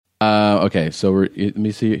okay, so let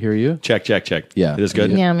me see. Hear you? Check. Yeah. Is this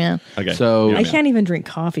good? Yeah. Okay. So I can't even drink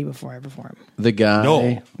coffee before I perform. the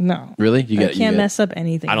guy. No. Really? I can't mess up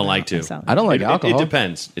anything. I don't like to. myself. I don't like alcohol. It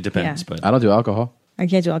depends. Yeah. But I don't do alcohol. I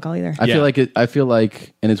can't do alcohol either. I feel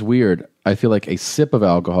like, and it's weird. I feel like a sip of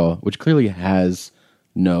alcohol, which clearly has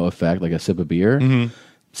no effect, like a sip of beer.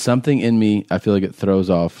 Something in me, I feel like it throws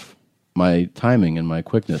off my timing and my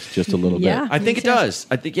quickness just a little bit. I think it does.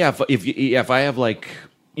 I think if I have like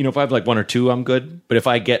if I have like one or two, I'm good. But if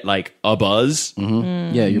I get like a buzz,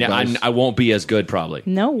 I won't be as good probably.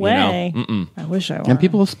 No way. I wish I were. And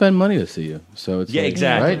people will spend money to see you. So it's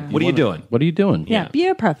exactly. Right? What are you doing? What are you doing? Yeah, be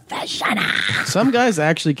a professional. Some guys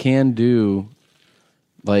actually can do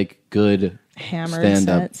like good Hammered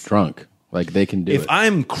stand-up sets. drunk. Like they can do If it.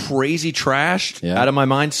 I'm crazy trashed out of my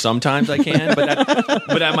mind, sometimes I can, but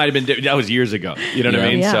that might have been that was years ago. You know what I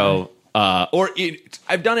mean? Yeah. So,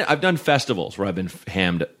 I've done it. I've done festivals where I've been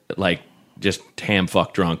hammed, like just ham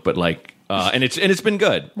fuck drunk, but like, and it's been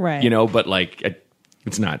good, Right? You know, but like,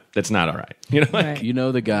 that's not all right. You know, Right. You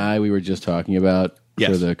know the guy we were just talking about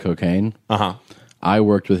for the cocaine? I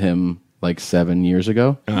worked with him like 7 years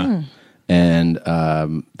ago. And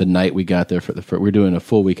the night we got there we're doing a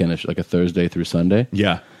full weekend, like a Thursday through Sunday.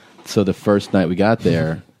 Yeah. So the first night we got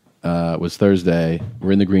there was Thursday.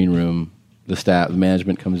 We're in the green room. The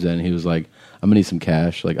management comes in. He was like, "I'm gonna need some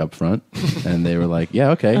cash, like up front." And they were like, "Yeah,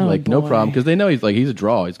 okay, no problem," because they know he's a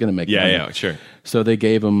draw. He's gonna make money. Yeah, sure. So they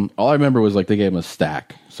gave him. All I remember was like they gave him a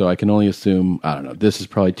stack. So I can only assume, I don't know, this is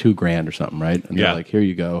probably $2,000 or something, right? And they're like, "Here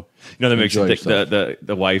you go." You know, that makes Enjoy you think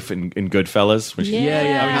the wife in Goodfellas when she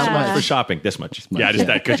how much for shopping? This much. Yeah, just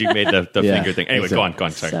that because you made the finger thing. Anyway, go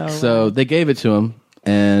on. Sorry. So they gave it to him,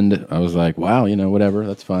 and I was like, "Wow, whatever,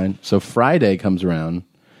 that's fine." So Friday comes around,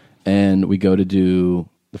 and we go to do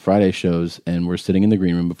the Friday shows, and we're sitting in the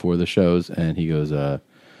green room before the shows, and he goes,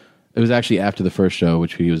 it was actually after the first show,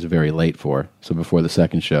 which he was very late for. So before the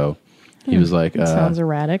second show, he was like, sounds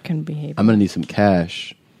erratic and behavior. I'm going to need some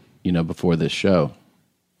cash, before this show.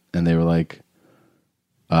 And they were like,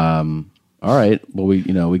 all right, well,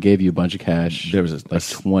 we gave you a bunch of cash. There was like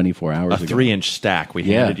 24 hours ago. 3-inch stack we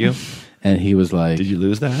handed you. And he was like, "Did you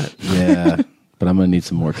lose that?" Yeah, but I'm going to need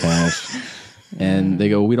some more cash. And they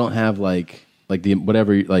go, "We don't have like the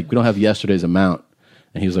whatever, like we don't have yesterday's amount."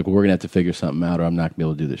 And he was like, "Well, we're gonna have to figure something out, or I'm not gonna be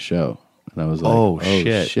able to do the show." And I was like, "Oh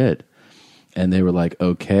shit!" And they were like,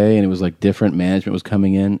 "Okay." And it was like different management was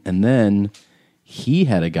coming in, and then he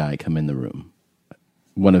had a guy come in the room,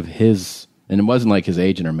 one of his, and it wasn't like his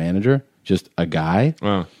agent or manager, just a guy.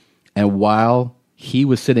 And while he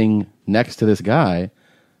was sitting next to this guy,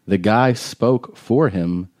 the guy spoke for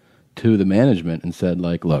him to the management and said,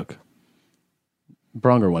 like, "Look,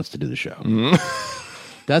 Braunger wants to do the show."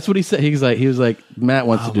 That's what he said. He was like, "Matt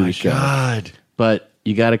wants to do the show. God. But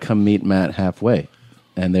you got to come meet Matt halfway."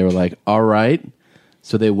 And they were like, "All right."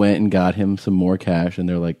 So they went and got him some more cash, and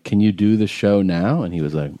they're like, "Can you do the show now?" And he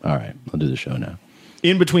was like, "All right, I'll do the show now."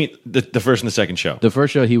 In between the first and the second show. The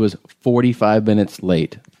first show, he was 45 minutes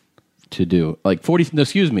late to do. Like 40, no,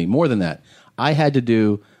 excuse me, more than that. I had to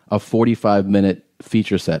do a 45-minute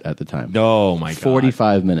feature set at the time. Oh, my God.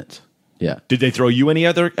 45 minutes. Yeah. Did they throw you any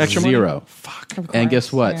other extra money? Zero. Fuck. And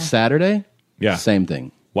guess what? Saturday? Yeah. Same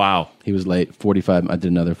thing. Wow. He was late. 45. I did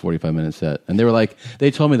another 45-minute set. And they were like,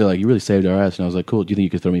 they told me, they're like, "You really saved our ass." And I was like, "Cool. Do you think you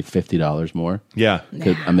could throw me $50 more?" Yeah.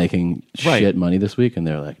 Because I'm making shit money this week. And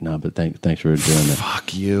they're like, "No, but thanks for doing that."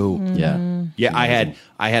 Fuck you. Yeah. Yeah,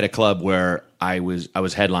 I had a club where I was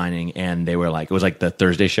headlining, and they were like, it was like the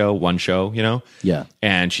Thursday show, one show, Yeah.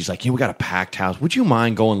 And she's like, "We got a packed house. Would you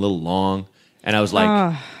mind going a little long?" And I was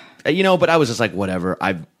like, but I was just like, whatever.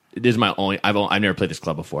 This is my only. I've never played this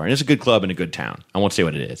club before, and it's a good club in a good town. I won't say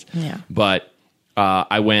what it is. Yeah. But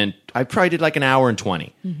I went. I probably did like an hour and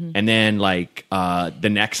 20, and then like the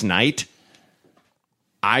next night,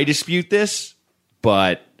 I dispute this,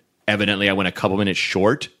 but evidently I went a couple minutes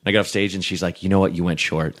short. I got off stage, and she's like, "You know what? You went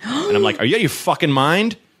short," and I'm like, "Are you out of your fucking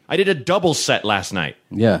mind? I did a double set last night."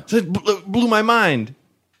 Yeah. So it blew my mind.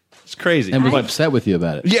 It's crazy. And was upset with you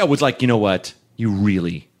about it. Yeah, it was like, you know what? You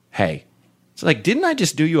really, hey. It's like, didn't I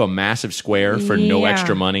just do you a massive square for no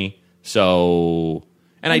extra money? So,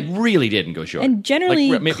 and I really didn't go short. And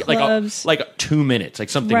generally, like, maybe clubs... like 2 minutes, like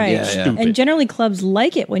something stupid. And generally, clubs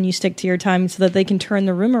like it when you stick to your time so that they can turn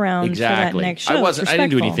the room around for that next show. I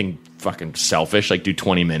didn't do anything fucking selfish, like do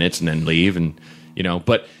 20 minutes and then leave. And,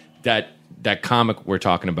 but that comic we're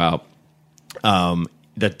talking about,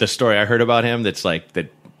 the story I heard about him that's like,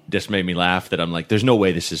 that just made me laugh, that I'm like, there's no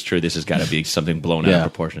way this is true. This has got to be something blown out of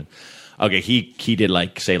proportion. Okay, he did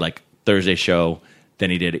like, say, like Thursday show. Then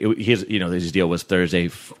he did his deal was Thursday,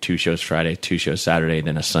 2 shows Friday, 2 shows Saturday,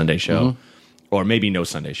 then a Sunday show, or maybe no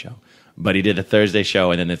Sunday show. But he did a Thursday show,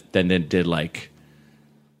 and then did like.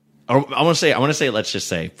 I want to say, let's just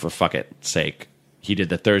say, for fuck it sake, he did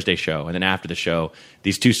the Thursday show, and then after the show,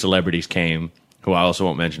 these 2 celebrities came, who I also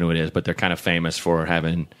won't mention who it is, but they're kind of famous for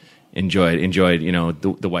having enjoyed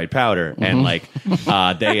the white powder, and like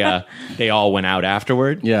they all went out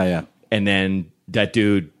afterward. Yeah. And then that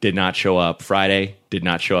dude did not show up Friday, did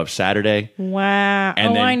not show up Saturday. Wow.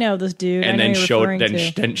 And then, I know this dude. And then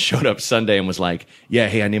showed up Sunday and was like, "Yeah,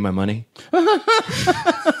 hey, I need my money."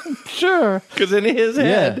 Sure. Because in his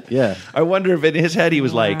head, yeah. I wonder if in his head he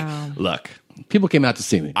was like, "Look, people came out to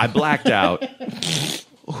see me. I blacked out.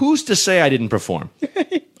 Who's to say I didn't perform?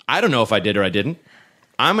 I don't know if I did or I didn't.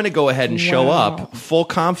 I'm going to go ahead and show up full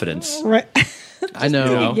confidence." Right. I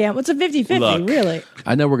know. Yeah, it's a 50-50, Look, really.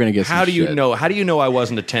 I know we're going to get some How do you shit. know? How do you know I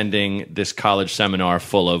wasn't attending this college seminar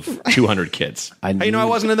full of 200 kids? How do you know I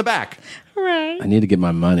wasn't in the back? Right. I need to get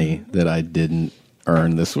my money that I didn't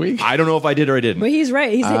earn this week. I don't know if I did or I didn't. But he's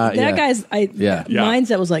right. He's that yeah. guy's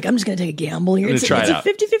mindset was like, I'm just going to take a gamble here. It's a 50-50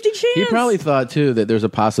 chance. He probably thought too that there's a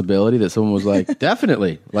possibility that someone was like,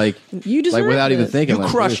 definitely, like You deserve without even this. thinking. You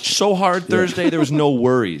like, crushed so hard Thursday, there was no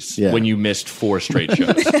worries when you missed 4 straight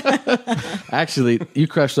shows. Actually, you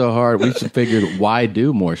crushed so hard. We just figured, why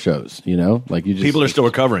do more shows? You know, like you just People are still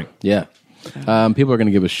recovering. Yeah. People are going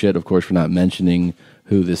to give us shit, of course, for not mentioning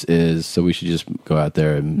who this is. So we should just go out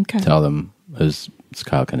there and tell them it's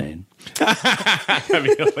Kyle Kinane. That'd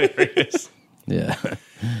be hilarious. Yeah.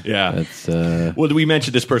 Yeah. That's well, we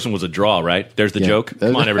mentioned this person was a draw, right? There's the joke.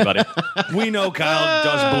 Come on, everybody. We know Kyle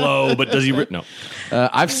does blow, but does he? No.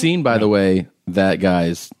 I've seen, by the way, that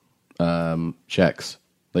guy's checks,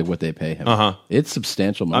 like what they pay him. It's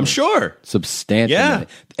substantial money. I'm sure. Substantial money.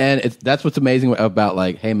 And that's what's amazing about,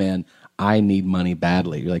 like, hey, man, I need money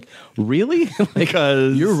badly. You're like, really? Like,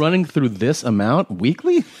 Because you're running through this amount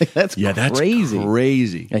weekly? Like, that's crazy.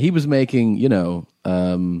 Crazy. Yeah, he was making,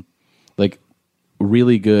 like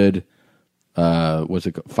really good. What's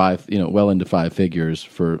it? Well into 5 figures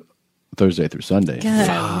for Thursday through Sunday.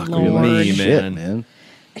 God, You're Lord. like, Me, shit, man.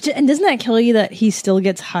 And doesn't that kill you that he still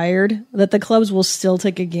gets hired? That the clubs will still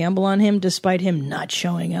take a gamble on him despite him not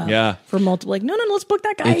showing up? Yeah. For multiple, like, no, let's book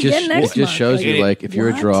that guy It again next just month. shows you, like, if you're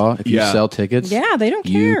a what? draw, if you Yeah. sell tickets, Yeah, they don't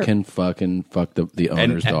you care. can fucking fuck the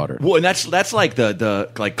owner's daughter. Well, and that's like the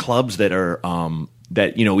like clubs that are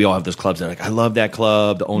that we all have those clubs that are like, I love that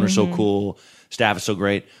club. The owner's so cool. Staff is so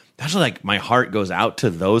great. That's like my heart goes out to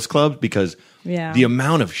those clubs because the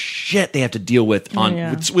amount of shit they have to deal with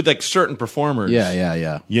with like certain performers.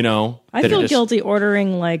 Yeah. I feel guilty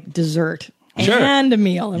ordering like dessert and a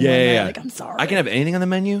meal. In one night. Like, I'm sorry. I can have anything on the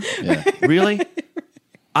menu. Yeah. Really?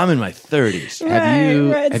 I'm in my 30s.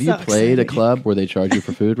 Have you played a club where they charge you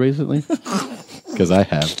for food recently? Because I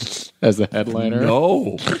have, as a headliner.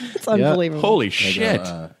 No. It's unbelievable. Holy They shit.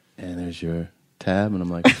 go, and there's your tab, and I'm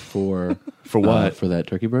like, for what? For that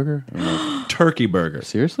turkey burger? And I'm like, Turkey burger.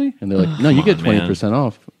 seriously? And they're like, no, you get 20%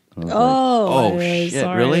 off. And I was Oh, really shit.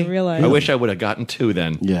 sorry, Really? I realized. I wish I would have gotten 2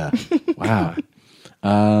 then. like, yeah. Wow.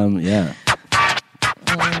 Yeah.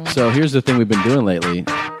 So here's the thing we've been doing lately.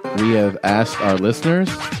 We have asked our listeners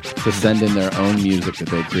to send in their own music that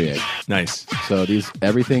they create. Nice. So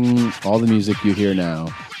all the music you hear now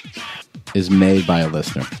is made by a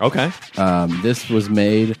listener. Okay. This was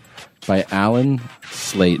made by Alan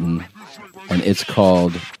Slayton, and it's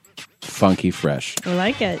called Funky Fresh. I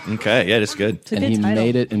like it. Okay. Yeah, that's good. It's a And good he title.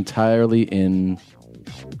 made it entirely in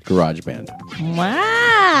GarageBand.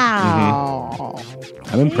 Wow.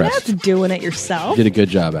 I'm impressed. That's doing it yourself. You did a good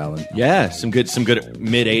job, Alan. Yeah, some good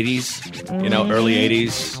mid 80s, early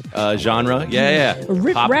 80s genre. Yeah.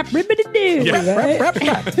 Rip, Pop. rap, ribbity-doo. Yeah, Right?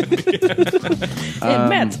 And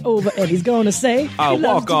Matt's over and he's going to say, I he loves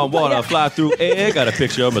walk to on water, play- fly through air. Got a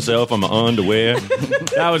picture of myself on my underwear.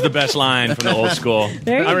 That was the best line from the old school.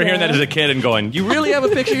 There you I remember hearing go. that as a kid and going, "You really have a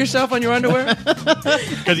picture of yourself on your underwear?"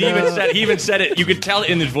 Because he even said it. You could tell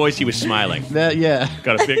in his voice he was smiling. Yeah.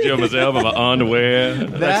 Got a picture of myself on my underwear.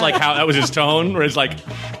 That's like how that was his tone. Where it's like,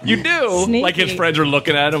 you do. Sneaky. Like his friends were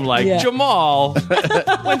looking at him like, Yeah. Jamal,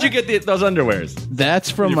 when'd you get those underwears?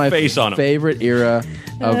 That's from Your my face on 'em. favorite era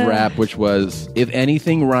of rap, which was, if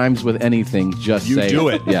anything rhymes with anything, just You say do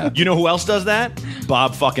it. Yeah. You know who else does that?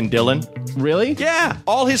 Bob fucking Dylan. Really? Yeah.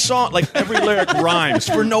 All his song, like every lyric rhymes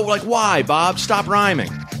for no, like, why, Bob? Stop rhyming.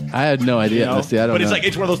 I had no idea. You know? See, I don't but it's know. like,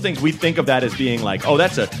 it's one of those things we think of that as being like, oh,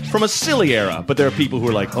 that's from a silly era. But there are people who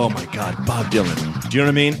are like, oh my God, Bob Dylan. Do you know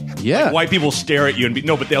what I mean? Yeah. Like, white people stare at you and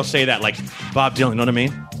no, but they'll say that like, Bob Dylan, you know what I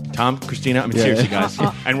mean? Tom, Christina, I mean, seriously, guys.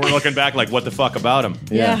 And we're looking back like, what the fuck about him?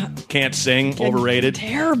 Yeah. Can't sing, overrated.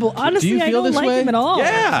 Terrible. Honestly, Do you I feel don't this like way? him at all.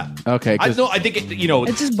 Yeah. Okay, I 'cause- think,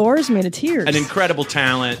 It just bores me to tears. an incredible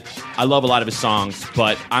talent. I love a lot of his songs,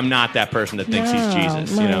 but I'm not that person that thinks he's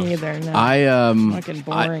Jesus. No, You know? either. No. Fucking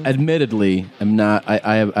I boring. admittedly am not.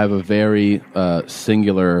 I have a very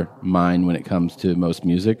singular mind when it comes to most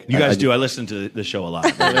music. You guys do. I listen to the show a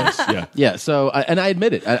lot. Yeah. Yeah, so and I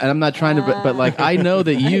admit it, and I'm not trying to, but like I know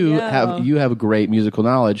that you have great musical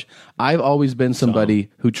knowledge. I've always been somebody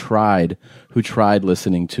who tried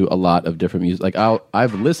listening to a lot of different music. Like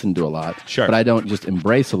I've listened to a lot, Sure. but I don't just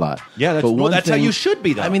embrace a lot. Yeah, but that's how you should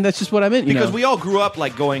be, though. I mean, that's just what I meant. You Because know? we all grew up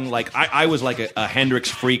like going like I was like a Hendrix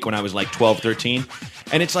freak when I was like 12, 13.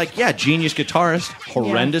 And it's like, yeah, genius guitarist,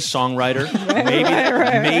 horrendous songwriter,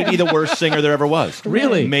 maybe the worst singer there ever was.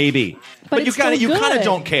 Really? Maybe. But you it's still kind of good.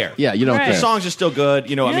 don't care. Yeah, you don't Right. care. The songs are still good,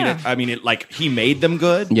 you know. Yeah. I mean, like he made them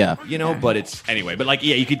good. Yeah. you know. But it's anyway. But like,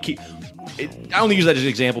 yeah, you could keep. I only use that as an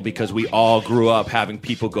example because we all grew up having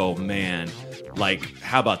people go, man, like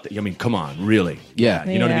how about that? I mean, come on, really? Yeah.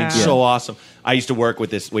 you know what I mean. Yeah. So awesome. I used to work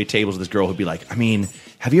with wait tables with this girl who'd be like, I mean,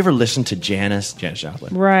 have you ever listened to Janis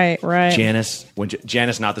Joplin? right. Janice,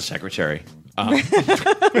 Janice, not the secretary.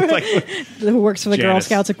 Who works for the Girl Janice.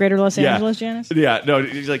 Scouts of Greater Los Angeles, Janice? Yeah, no,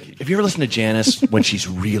 he's like, have you ever listened to Janice when she's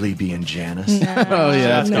really being Janice? Oh yeah,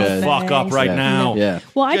 that's No, good. Fuck up right Yeah. now. Yeah.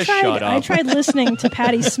 Well, I Just shut up. tried listening to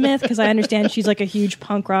Patti Smith because I understand she's like a huge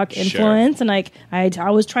punk rock influence, and I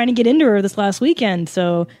was trying to get into her this last weekend,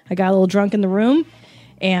 so I got a little drunk in the room,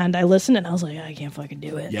 and I listened, and I was like, I can't fucking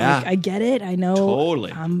do it. Yeah. Like, I get it. I know.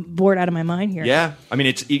 Totally. I'm bored out of my mind here. Yeah, I mean,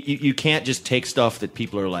 it's you can't just take stuff that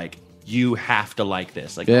people are like, you have to like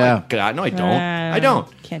this. Like, Yeah. oh my God, no, I don't. I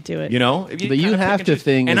don't. Can't do it. You know, if The you kinda have pick to and choose-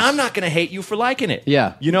 thing and is- I'm not going to hate you for liking it.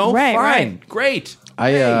 Yeah. you know, Right, fine, right. great.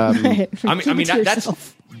 I Right. I Keep mean it to that's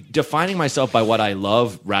yourself. defining myself by what I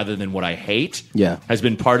love rather than what I hate. Yeah. has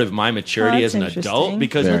been part of my maturity Oh, as that's an adult interesting.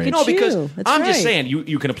 because Very. you know Look at because you. That's I'm just right. saying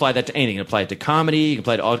you can apply that to anything. You can apply it to comedy. You can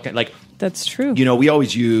apply it to all like. That's true. You know, we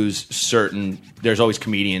always use certain. There's always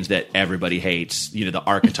comedians that everybody hates. You know, the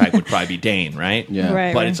archetype would probably be Dane, right? Yeah.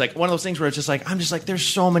 Right, But right. it's like one of those things where it's just like I'm just like there's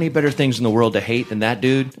so many better things in the world to hate than that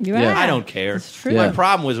dude. Yeah. I don't care. That's true. Yeah. My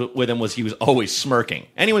problem with him was he was always smirking.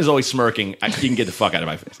 Anyone who's always smirking, you can get the fuck out of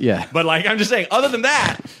my face. Yeah. But like I'm just saying, other than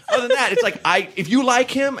that, it's like if you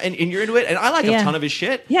like him and you're into it, and I like a Yeah. ton of his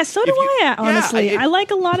shit. Yeah, so do If you- I, honestly. yeah, I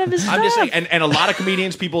like a lot of his stuff. I'm just saying, and a lot of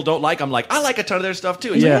comedians people don't like. I'm like, I like a ton of their stuff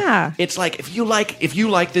too. It's Yeah. like, Yeah. it's like if you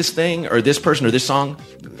like this thing or this person or this song,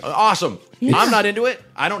 awesome. I'm not into it.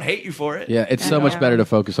 I don't hate you for it. Yeah, it's so much better to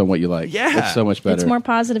focus on what you like. Yeah. It's so much better. It's more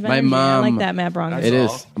positive My energy. I like mom- that, Matt Braunger. It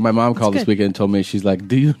That's is. My mom called this good. weekend and told me, she's like,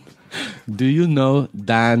 do you know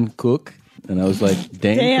Dan Cook? And I was like,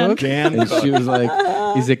 Dan Dan. Cook? Dan and Cook. she was like,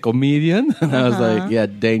 he's a comedian? And I was like, yeah,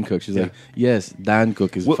 Dan Cook. She's like, yes, Dan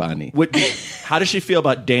Cook is funny. How does she feel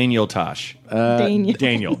about Daniel Tosh? Daniel.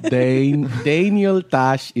 Daniel. Daniel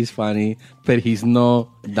Tosh is funny, but he's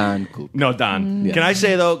no Dan Cook. No, Don. Can I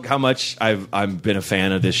say though how much I've been a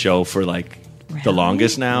fan of this show for like the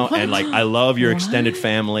longest now, and like I love your extended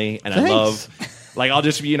family, and I Thanks. love. Like I'll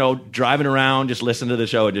just driving around, just listen to the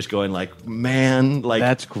show and just going like, man, like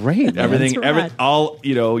That's great. man. everything, That's rad. all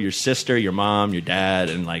your sister, your mom, your dad,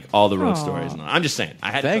 and like all the road Aw. stories. And I'm just saying,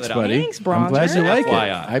 I had Thanks, to throw that out. buddy. Thanks, I'm glad Braunger. you like it.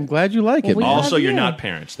 FYI. I'm glad you like it. we man. love Also, you're you. not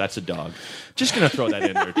parents. That's a dog. Just gonna throw that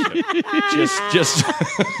in there too. just.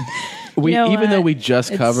 we You know even what? though we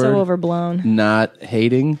just It's covered so overblown. not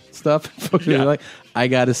hating stuff, Yeah. like I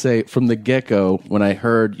gotta say from the get go when I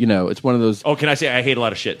heard, it's one of those. Oh, can I say I hate a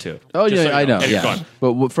lot of shit too? Oh Just yeah, so you I know. Anyway, go Yeah,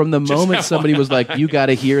 on. but from the moment FYI. somebody was like, "You got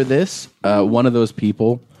to hear this," one of those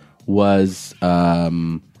people was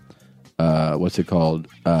what's it called?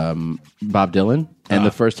 Bob Dylan. And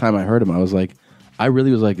the first time I heard him, I was like, I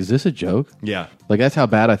really was like, "Is this a joke?" Yeah. Like that's how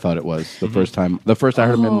bad I thought it was the first time. The first I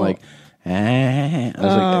heard him, I'm like, I was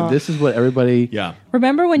like, "This is what everybody." Yeah.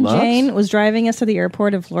 Remember when Loves? Jane was driving us to the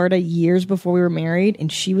airport in Florida years before we were married,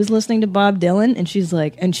 and she was listening to Bob Dylan, and she's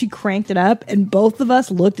like, and she cranked it up, and both of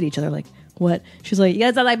us looked at each other like, what? She's like, you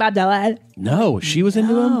guys don't like Bob Dylan? No, she was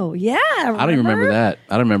into him. Oh, yeah. I don't even remember that.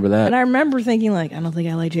 I don't remember that. And I remember thinking, like, I don't think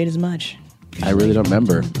I like Jade as much. I really don't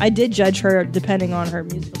remember. I did judge her depending on her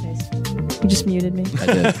musical taste. You just muted me. I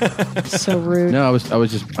did. So rude. No,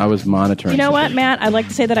 I was monitoring. You know what, something. Matt? I'd like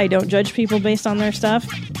to say that I don't judge people based on their stuff.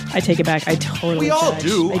 I take it back. I totally We all judge.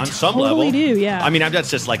 do I on some level. Totally do, yeah. I mean, that's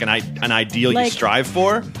just like an ideal you Like, strive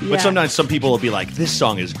for. yeah. But sometimes some people will be like, "This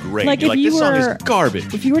song is great." Like, You're if like, you "This song were- is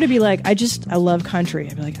garbage." if you were to be like, I love country,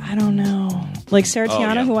 I'd be like, I don't know. Like Sarah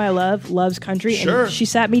Tiana, yeah. who I love, loves country. Sure. And she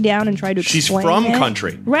sat me down and tried to She's explain from it.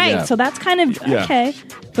 country. Right. Yeah. So that's kind of Yeah. okay.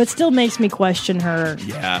 But still makes me question her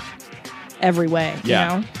Yeah. every way.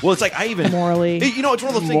 Yeah. You know? Well, it's like I even Morally. You know, it's one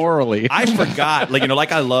of those things. Morally. I forgot. Like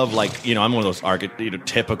I love I'm one of those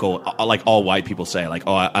typical like all white people say like,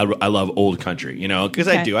 oh, I love old country. You know, because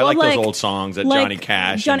I Okay. do. I Well, like those old songs that Johnny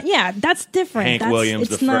Cash, and yeah, that's different. Hank That's, Williams,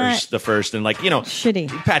 it's not the first, and shitty.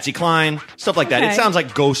 Patsy Cline, stuff like that. It Okay. sounds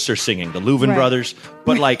like ghosts are singing, the Louvin Right. brothers,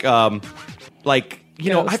 but Ghosts,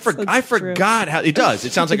 I that's forgot how it does.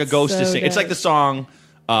 It sounds like a It's ghost so to sing. It's like good. the song.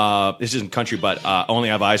 This isn't country, but Only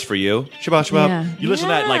Have Eyes for You. Shabbat Shabbat. Yeah. You listen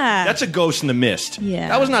to that, like Yeah. that's a ghost in the mist. Yeah.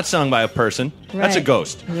 That was not sung by a person. That's a Right.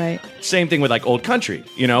 ghost. Right. Same thing with like old country,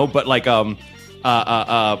 you know. But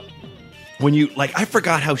when you I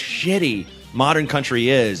forgot how shitty modern country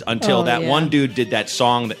is until Oh, that yeah. one dude did that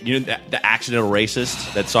song that the Accidental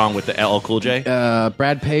Racist, that song with the LL Cool J,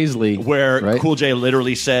 Brad Paisley, where right? Cool J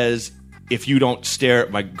literally says, "If you don't stare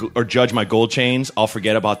at or judge my gold chains, I'll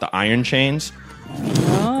forget about the iron chains."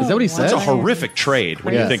 Is that what he says? It's a horrific trade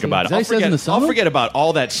when you Yeah. think about Is it. that what he says in the song? I'll forget about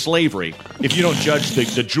all that slavery if you don't judge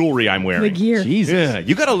the jewelry I'm wearing. The gear. Jesus. Yeah,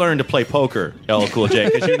 you got to learn to play poker, LL Cool J,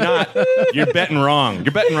 because you're betting wrong.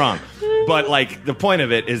 You're betting wrong. But the point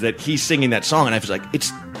of it is that he's singing that song, and I was like,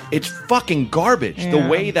 it's fucking garbage. Yeah. The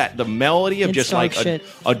way that the melody of It's just dog like shit.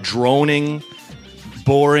 a droning,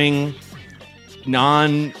 boring,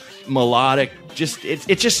 non-melodic.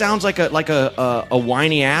 It just sounds like a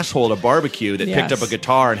whiny asshole at a barbecue that picked Yes. up a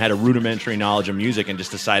guitar and had a rudimentary knowledge of music and just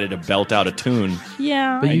decided to belt out a tune.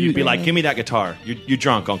 Yeah. But And you- you'd be like, "Give me that guitar. You're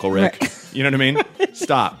drunk, Uncle Rick." Right. You know what I mean?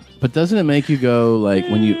 Stop. But doesn't it make you go like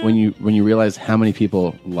when you realize how many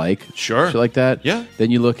people like Sure. shit like that? Yeah. Then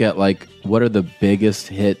you look at what are the biggest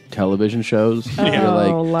hit television shows? And you're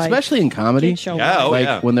Oh, like especially in comedy. Kid Show. Yeah, oh, like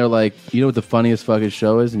yeah. when they're like, you know what the funniest fucking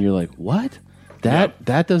show is, and you're like, what?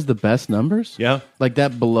 That does the best numbers? Yeah. Like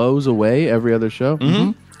that blows away every other show.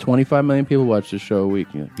 Mm-hmm. 25 million people watch this show a week.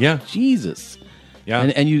 You're like, Yeah. Jesus. Yeah.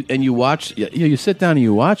 And you watch. You sit down and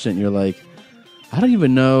you watch it, and you're like, I don't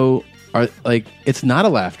even know. It's not a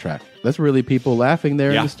laugh track. That's really people laughing there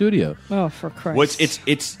in Yeah. the studio. Oh, for Christ. Well,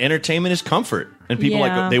 it's entertainment is comfort, and people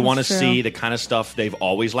Yeah, they want to that's true. see the kind of stuff they've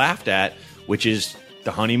always laughed at, which is the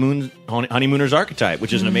Honeymooner's Archetype,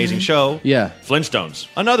 which is an amazing show. Yeah. Flintstones,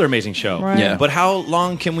 another amazing show. Right. Yeah. But how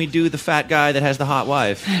long can we do the fat guy that has the hot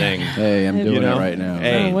wife thing? Hey, I'm doing You know? it right now.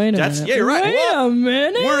 Hey, Oh, wait a that's minute. yeah, you're right. Wait Whoa. a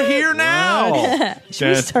minute. We're here now. Should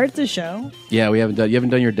we start the show? Yeah, we haven't done. You haven't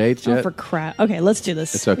done your dates Oh, yet. for crap. Okay, let's do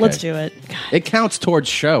this. It's okay. Let's do it. God, It counts towards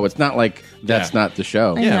show. It's not like that's Yeah. not the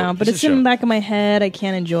show. I Yeah, know, but it's it's a in show. the back of my head. I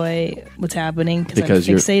can't enjoy what's happening because I'm Because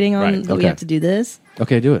you're- fixating on right, that we okay. have to do this.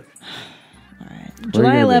 Okay, do it.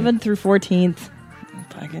 July you gonna 11th through 14th,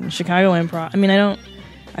 fucking Chicago Improv. I mean,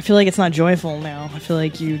 I feel like it's not joyful now. I feel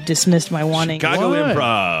like you dismissed my wanting. Chicago What?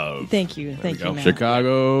 Improv. Thank you, thank go. you, Matt.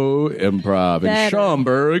 Chicago Improv in Better.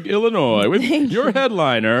 Schaumburg, Illinois, with Thank your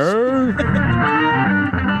headliner,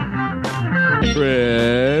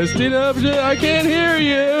 Christina. I can't hear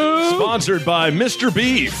you. Sponsored by Mr.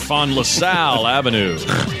 Beef on LaSalle Avenue.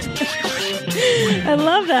 I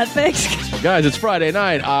love that. Thanks. Guys, it's Friday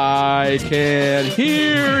night. I can't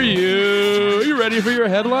hear you. You ready for your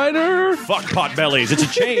headliner? Fuck Potbellies. It's a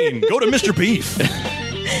chain. Go to Mr. Beef.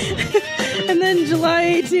 And then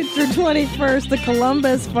July 18th through 21st, the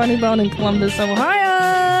Columbus Funny Bone in Columbus,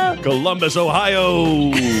 Ohio. Columbus,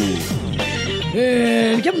 Ohio.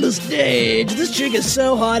 And come to the stage. This chick is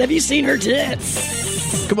so hot. Have you seen her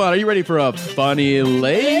tits? Come on, are you ready for a funny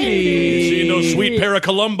lady? See no sweet pair of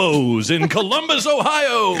Columbos in Columbus,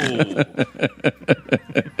 Ohio.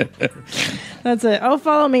 That's it. Oh,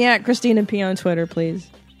 follow me at Christina P on Twitter, please.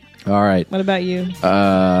 All right. What about you?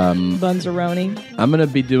 Bunzeroni. I'm going to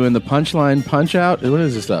be doing the Punchline Punch Out. What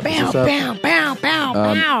is this up? Is Bow, this up? bow, bow, bow,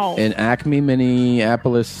 bow. In Acme,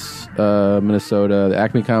 Minneapolis, Minnesota, the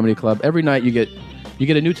Acme Comedy Club. Every night you get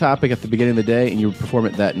a new topic at the beginning of the day, and you perform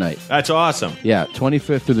it that night. That's awesome. Yeah,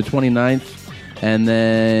 25th through the 29th. And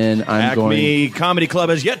then I'm Acme Comedy Club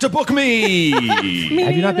has yet to book me. Have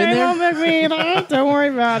you not been there? Don't worry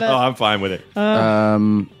about it. Oh, I'm fine with it.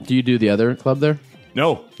 Do you do the other club there?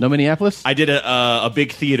 No. No Minneapolis? I did a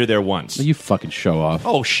big theater there once. You fucking show off.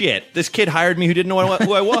 Oh, shit. This kid hired me who didn't know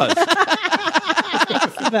who I was.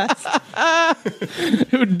 best.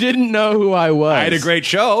 Who didn't know who I was. I had a great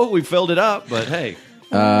show. We filled it up, but hey.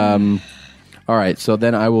 All right, so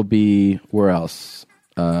then I will be, where else?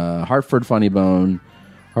 Hartford Funny Bone,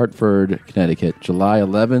 Hartford, Connecticut, July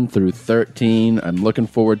 11 through 13. I'm looking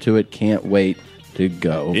forward to it. Can't wait to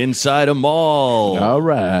go. Inside a mall. All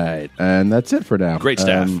right, and that's it for now. Great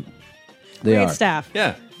staff. Great staff.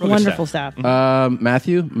 Yeah. real good Wonderful staff.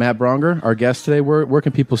 Matt Braunger, our guest today. Where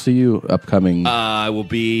can people see you upcoming? I will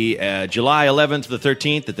be July 11th to the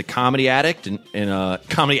 13th at the Comedy Addict in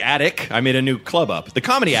Comedy Attic. I made a new club up. The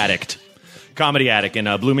Comedy Addict. Comedy Attic in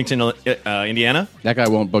Bloomington, Indiana. That guy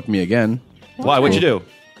won't book me again. Why? What'd you do?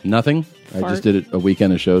 Nothing. I just did a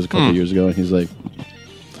weekend of shows a couple of years ago, and he's like,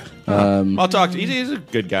 I'll talk to he's a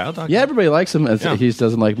good guy. I'll talk to him. everybody likes him. He just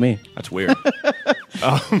doesn't like me. That's weird.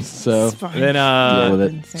 So then deal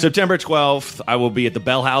with it. September 12th, I will be at the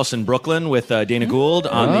Bell House in Brooklyn with Dana Gould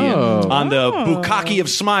on the Bukkake of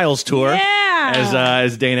Smiles tour.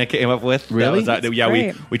 As Dana came up with. Really?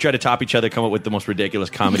 We try to top each other, come up with the most ridiculous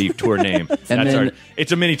comedy tour name.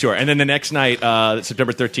 It's a mini tour. And then the next night,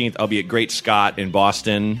 September 13th, I'll be at Great Scott in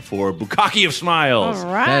Boston for Bukkake of Smiles.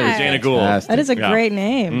 All right. With Dana Gould. That is a great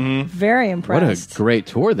name. Mm-hmm. Very impressed. What a great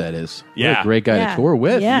tour that is. Yeah. What a great guy to tour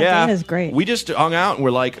with. Yeah, Dana's great. We just hung out and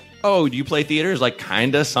we're like, oh, do you play theaters? Like,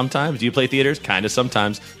 kinda sometimes. Do you play theaters? Kinda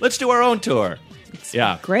sometimes. Let's do our own tour.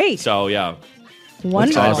 Great. So, yeah.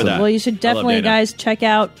 Wonderful. Awesome. Well, you should definitely, guys, check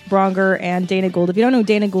out Braunger and Dana Gould. If you don't know who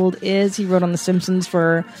Dana Gould is, he wrote on The Simpsons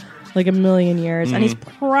for like a million years, and he's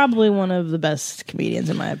probably one of the best comedians,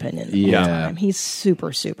 in my opinion. Yeah. He's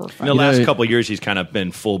super, super funny. In the last couple of years, he's kind of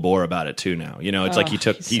been full bore about it, too, now. You know, it's like he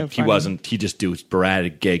just do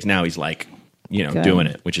sporadic gigs. Now he's like, doing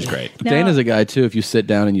it, which is great. Dana's a guy too. If you sit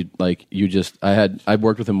down and I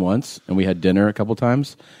worked with him once, and we had dinner a couple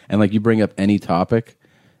times, and like you bring up any topic,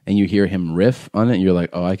 and you hear him riff on it, and you're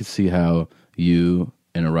like, oh, I could see how you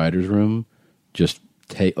in a writer's room just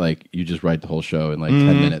you just write the whole show in like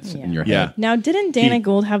 10 minutes in your head. Now, didn't Dana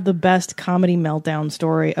Gould have the best comedy meltdown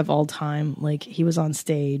story of all time? Like, he was on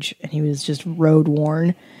stage and he was just road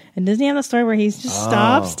worn. And doesn't he have the story where he just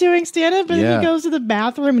stops doing stand-up and he goes to the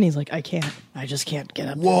bathroom and he's like, I just can't get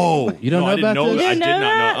up. Whoa. You don't know about this? I did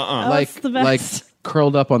not know. That's the best. Like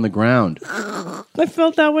curled up on the ground. I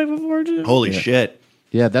felt that way before, too. Holy shit.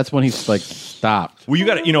 Yeah, that's when he's like stopped. Well, you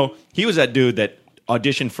got to, he was that dude that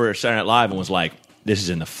auditioned for Saturday Night Live and was like, this is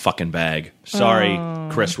in the fucking bag. Sorry,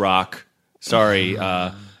 Chris Rock. Sorry,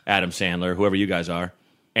 Adam Sandler, whoever you guys are.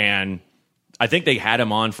 And I think they had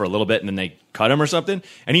him on for a little bit and then they cut him or something.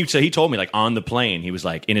 And he told me, like, on the plane, he was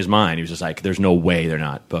like, in his mind, he was just like, there's no way they're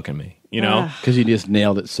not booking me. You know? Because he just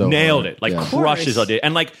nailed it so Nailed hard. it. Like, crushed his audition.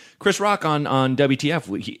 And, like, Chris Rock on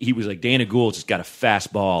WTF, he was like, Dana Gould's just got a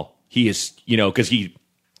fastball. He is, because he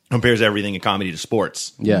compares everything in comedy to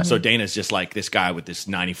sports. Yeah. So Dana's just like this guy with this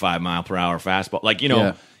 95-mile-per-hour fastball. Like,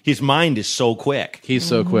 his mind is so quick. He's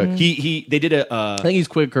so quick. They did I think he's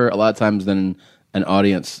quicker a lot of times than an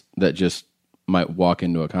audience that just might walk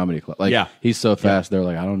into a comedy club. Like, he's so fast. They're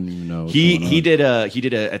like, I don't even know. He did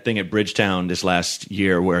a thing at Bridgetown this last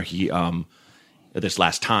year where this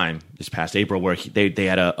past April, where they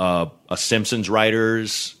had a Simpsons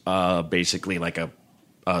writers, basically like a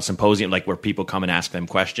symposium, like where people come and ask them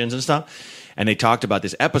questions and stuff. And they talked about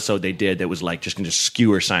this episode they did that was like just going to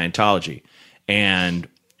skewer Scientology. And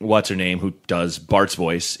what's her name, who does Bart's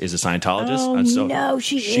voice, is a Scientologist. Oh, and so no,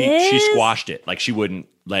 she is? She squashed it. Like, she wouldn't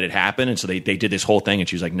let it happen. And so they did this whole thing, and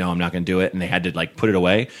she was like, no, I'm not going to do it. And they had to like put it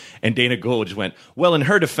away. And Dana Gould just went, well, in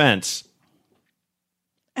her defense,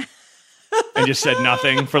 and just said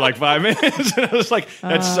nothing for like 5 minutes. And I was like,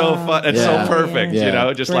 that's so fun. That's so perfect.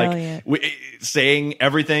 Just brilliant. Like saying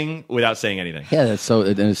everything without saying anything. Yeah, that's so.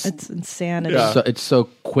 It's insanity. It's so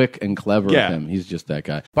quick and clever of him. He's just that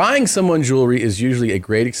guy. Buying someone jewelry is usually a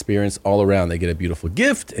great experience all around. They get a beautiful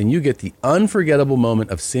gift, and you get the unforgettable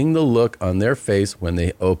moment of seeing the look on their face when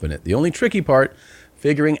they open it. The only tricky part,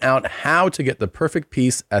 figuring out how to get the perfect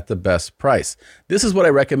piece at the best price. This is what I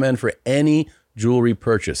recommend for any jewelry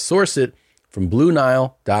purchase. Source it from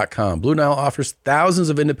BlueNile.com. Blue Nile offers thousands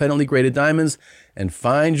of independently graded diamonds and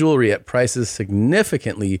fine jewelry at prices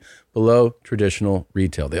significantly below traditional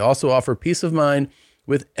retail. They also offer peace of mind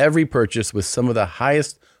with every purchase with some of the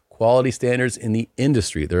highest quality standards in the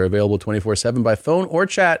industry. They're available 24/7 by phone or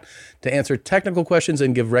chat to answer technical questions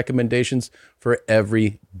and give recommendations for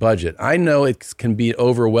every budget. I know it can be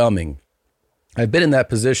overwhelming I've been in that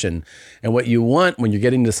position, and what you want when you're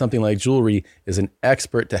getting into something like jewelry is an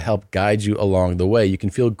expert to help guide you along the way. You can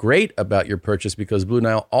feel great about your purchase because Blue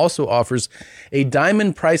Nile also offers a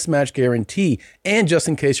diamond price match guarantee. And just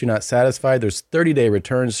in case you're not satisfied, there's 30-day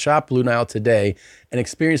returns. Shop Blue Nile today and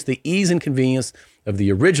experience the ease and convenience of the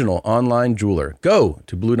original online jeweler. Go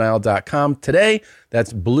to BlueNile.com today.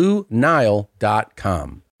 That's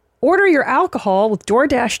BlueNile.com. Order your alcohol with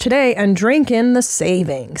DoorDash today and drink in the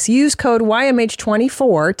savings. Use code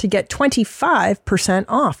YMH24 to get 25%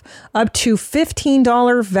 off, up to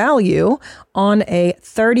 $15 value on a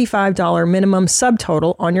 $35 minimum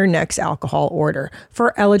subtotal on your next alcohol order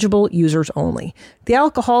for eligible users only. The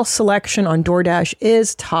alcohol selection on DoorDash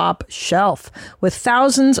is top shelf. With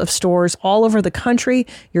thousands of stores all over the country,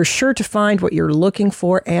 you're sure to find what you're looking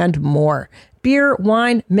for and more. Beer,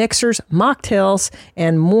 wine, mixers, mocktails,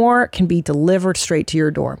 and more can be delivered straight to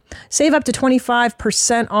your door. Save up to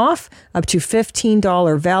 25% off, up to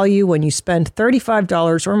 $15 value when you spend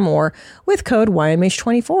 $35 or more with code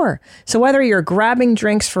YMH24. So whether you're grabbing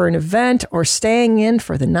drinks for an event or staying in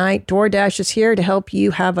for the night, DoorDash is here to help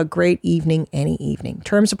you have a great evening any evening.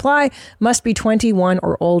 Terms apply. Must be 21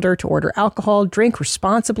 or older to order alcohol. Drink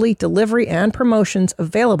responsibly. Delivery and promotions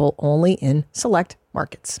available only in select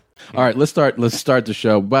markets. All right, let's start the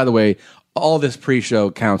show. By the way, all this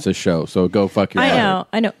pre-show counts as show, so go fuck yourself.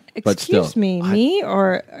 I know. Excuse me,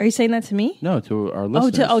 or are you saying that to me? No, to our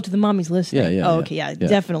listeners. To the mommies listening. Yeah. Okay, yeah.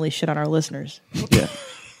 Definitely shit on our listeners. Yeah.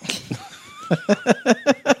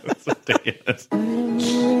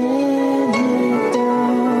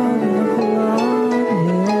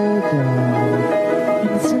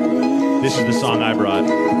 This is the song I brought.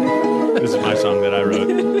 This is my song that I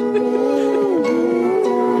wrote.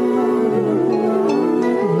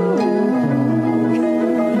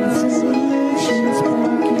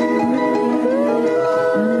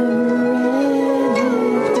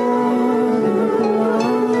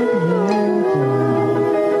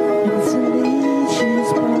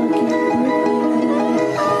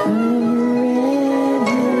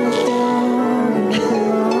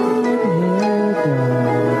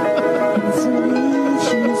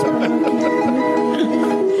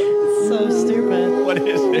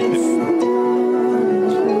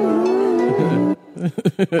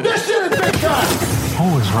 This shit is big time!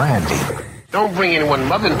 Who is Randy? Don't bring anyone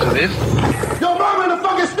mother into this. Yo, mom in the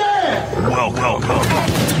fucking stand! Welcome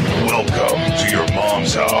to your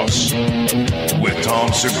mom's house with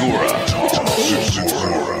Tom Segura.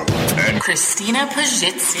 And Christina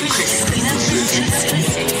Pazsitzky.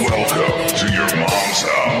 welcome to your mom's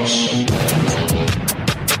house.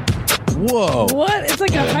 Whoa. What? It's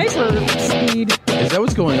like a hyper speed. Is that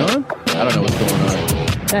what's going on? I don't know what's going on.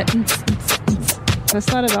 That's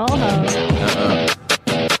not at all how.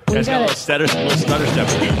 There's a little stutter step in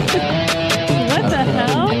here. What the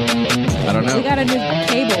hell? I don't know. We got a new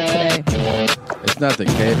cable today. It's not the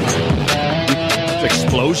cable. It's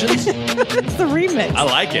explosions? It's the remix. I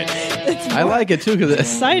like it. I like it too because it's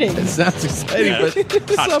exciting. It sounds exciting, Yeah. but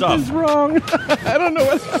Hot something's stuff. wrong. I don't know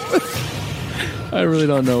what happened. I really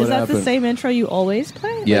don't know Is what that happened. the same intro you always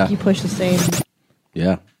play? Yeah. Like you push the same.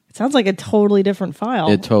 Yeah, It sounds like a totally different file.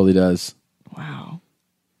 it totally does. Wow.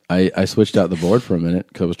 I switched out the board for a minute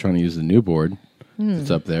because I was trying to use the new board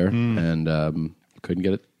that's up there and couldn't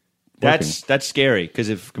get it working. That's scary because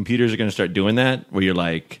if computers are going to start doing that, where you're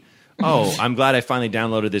like, "Oh, I'm glad I finally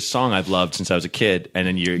downloaded this song I've loved since I was a kid," and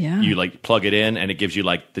then you like plug it in and it gives you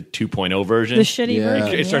like the 2.0 version, The shitty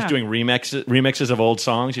version. It starts doing remixes of old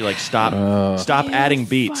songs. You're like, stop adding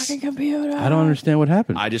beats. Fucking computer. I don't understand what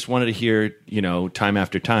happened. I just wanted to hear, Time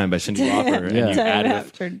After Time by Cyndi Lauper, and Yeah.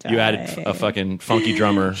 you added a fucking funky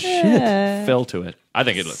drummer fill to it. I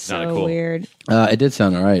think it looks So kind of cool. weird. It did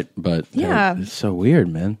sound all right, but Yeah. it's so weird,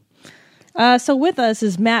 man. So with us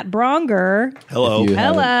is Matt Bronger. Hello. If you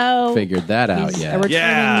haven't Hello. figured that out He's yet. a returning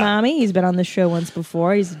Yeah. mommy. He's been on the show once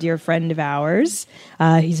before. He's a dear friend of ours.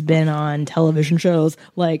 He's been on television shows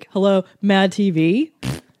like Hello, Mad TV.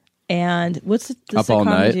 And what's the Up All sitcom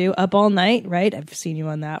Night. you do? Up All Night, right? I've seen you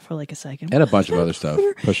on that for like a second. And a bunch of other stuff.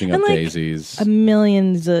 Pushing Up And, like, Daisies. A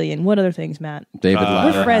million zillion. What other things, Matt? David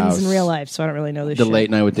Ladderhouse. We're friends in real life, so I don't really know this The shit. Late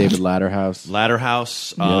Night with David Ladderhouse.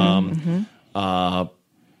 Ladderhouse,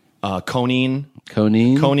 Coneen.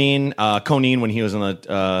 Coneen when he was on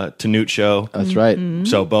the Tanute show. That's right.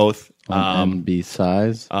 So both. On MB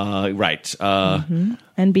Size. Right.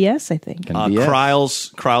 NBS, I think.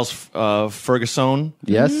 NBS. Kryles Ferguson.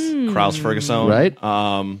 Yes. Kryles Ferguson. Right.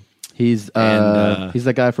 Um, He's and, he's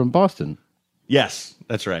that guy from Boston. Yes,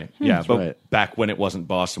 that's right. Yeah, but right. back when it wasn't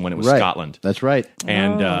Boston, when it was Right. Scotland. That's right.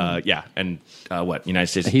 And what? United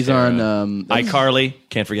States. He's Terror. on iCarly.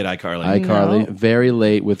 Can't forget iCarly. iCarly. Very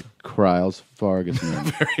late with Kryles Ferguson.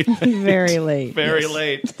 Very late. Very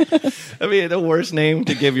late. I mean, the worst name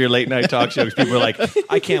to give your late night talk show because people are like,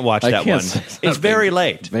 I can't watch that can't one. say It's very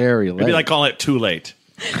late. Very late. It'd be like calling it too late.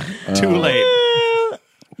 Too late.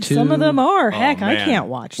 Some of them are. Heck, I man. can't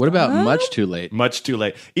watch What them. about Much Too Late? Much too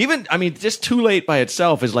late. Even, I mean, just too late by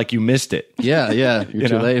itself is like you missed it. Yeah, yeah. You're You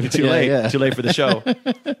too know? late. You're too Yeah, late. yeah. Too late for the show.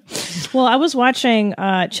 Well, I was watching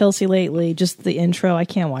Chelsea lately, just the intro. I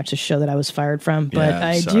can't watch the show that I was fired from, but Yeah,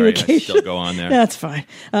 I sorry, do I occasionally. still go on there. That's fine.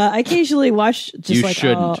 I occasionally watch just You like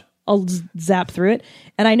shouldn't. I'll zap through it,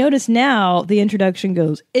 and I notice now the introduction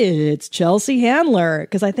goes, "It's Chelsea Handler,"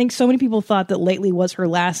 because I think so many people thought that lately was her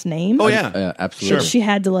last name. Oh, yeah. Yeah, absolutely. But she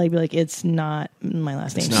had to like be like, "It's not my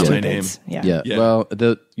last name." It's not my Stupids." name. Yeah. Yeah. Well,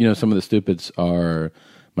 some of the stupids are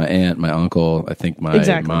my aunt, my uncle, I think my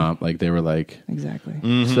Exactly. mom. Like they were like, Exactly.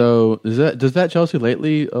 so does that Chelsea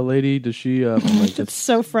Lately a lady? Does she? I'm like, It's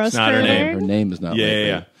so not her frustrating. name. her name is not. Yeah, Lately.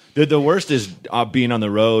 yeah, yeah. The worst is being on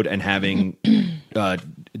the road and having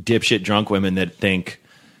dipshit drunk women that think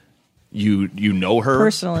you know her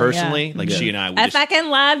Personally, yeah. Like she and I would I just fucking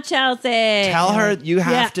love Chelsea. tell her you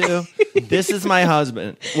have to. This is my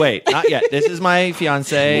husband. Wait, not yet. This is my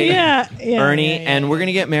fiance, Yeah, Ernie, yeah. and we're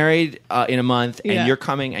gonna get married in a month. Yeah. And you're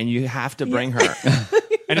coming, and you have to bring her.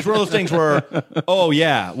 And it's one of those things where, oh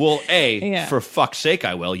yeah, well, Yeah. for fuck's sake,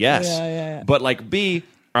 I will. Yes, Yeah. but like B,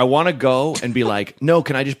 I want to go and be like, no,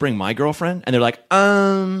 can I just bring my girlfriend? And they're like,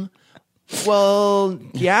 well,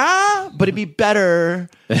 yeah, but it'd be better,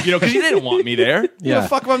 because they didn't want me there. Yeah. The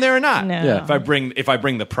fuck if I'm there or not. No. Yeah. If I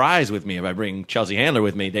bring the prize with me, if I bring Chelsea Handler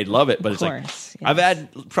with me, they'd love it. But it's like course, yes. I've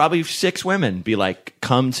had probably 6 women be like,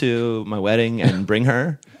 come to my wedding and bring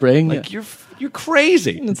her. Bring Like you're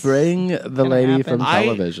crazy. bring the lady happen. from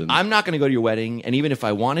television. I'm not going to go to your wedding, and even if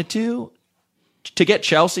I wanted to get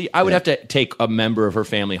Chelsea, I would have to take a member of her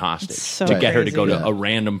family hostage so to get her to crazy. go to Yeah. a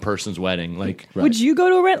random person's wedding. Like, Would you go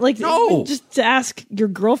to a rent? Like, No. just to ask your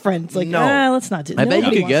girlfriend. It's like, No. let's not do. I bet you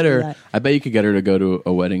nobody could wants get to do her. that. I bet you could get her to go to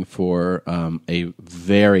a wedding for a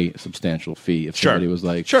very substantial fee. If Sure. somebody was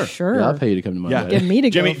like, Sure. Sure. yeah, I'll pay you to come to my yeah, wedding." Get me to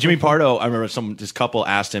go Jimmy for- Pardo. I remember this couple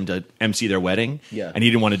asked him to MC their wedding, Yeah. and he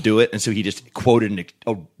didn't want to do it, and so he just quoted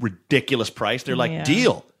a ridiculous price. They're like, Yeah.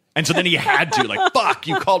 deal. And so then he had to, like, fuck,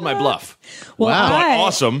 you called my bluff. Well, Wow. But I-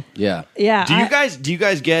 awesome. Yeah, Yeah. Do you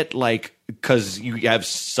guys get like, because you have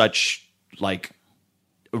such like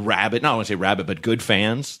rabid, not want to say rabid, but good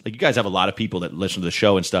fans. Like you guys have a lot of people that listen to the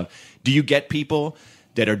show and stuff. Do you get people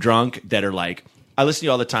that are drunk that are like, I listen to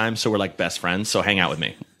you all the time, so we're like best friends, so hang out with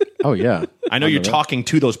me. Oh yeah. I know you're talking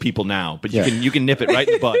to those people now, but Yeah. you can nip it right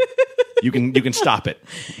in the bud. You can stop it.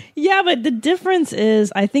 Yeah, but the difference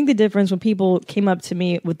is, I think the difference when people came up to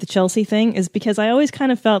me with the Chelsea thing is because I always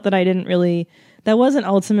kind of felt that I didn't really, that wasn't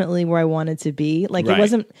ultimately where I wanted to be. Like Right.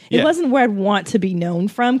 it Yeah. wasn't where I'd want to be known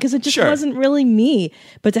from because it just Sure. wasn't really me.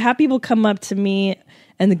 But to have people come up to me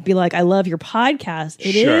and be like, "I love your podcast,"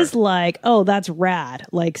 it is Sure. like, "Oh, that's rad."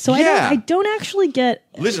 Like, so Yeah. I don't actually get.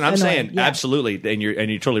 Listen, I'm annoyed. saying Yeah. absolutely, and you're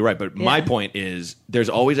totally right. But my Yeah. point is, there's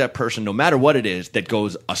always that person, no matter what it is, that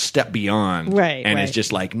goes a step beyond, Right, And right. it's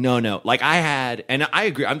just like, no. Like I had, and I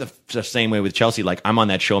agree. I'm the same way with Chelsea. Like I'm on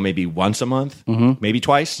that show maybe once a month, maybe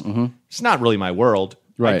twice. It's not really my world.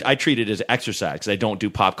 Right. I treat it as exercise because I don't do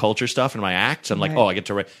pop culture stuff in my acts. I'm like, Right. oh, I get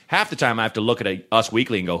to half the time I have to look at Us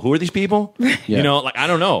Weekly and go, who are these people? You know, like I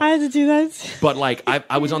don't know. I had to do that. But like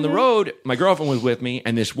I was on the road, my girlfriend was with me,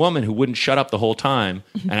 and this woman who wouldn't shut up the whole time,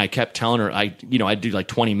 and I kept telling her, I'd do like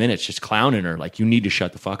 20 minutes just clowning her, like, you need to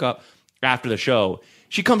shut the fuck up. After the show,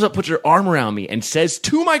 she comes up, puts her arm around me, and says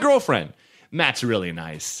to my girlfriend, Matt's really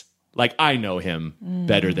nice. Like, I know him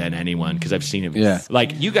better than anyone because I've seen him. Yeah.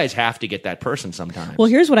 Like, you guys have to get that person sometimes. Well,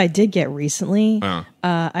 here's what I did get recently. I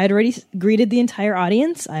had already greeted the entire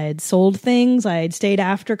audience. I had sold things. I had stayed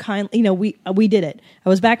after kindly. We did it. I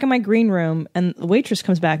was back in my green room, and the waitress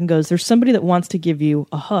comes back and goes, "There's somebody that wants to give you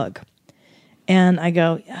a hug." And I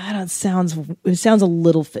go, it sounds a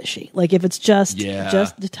little fishy. Like if it's just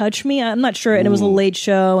to touch me, I'm not sure. And it was a late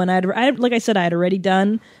show, and I like I said, I had already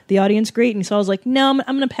done the audience greeting, so I was like, no, I'm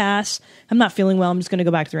going to pass. I'm not feeling well. I'm just going to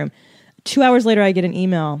go back to the room. 2 hours later, I get an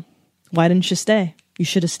email. Why didn't you stay? You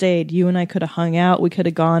should have stayed. You and I could have hung out. We could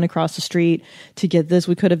have gone across the street to get this.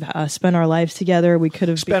 We could have spent our lives together. We could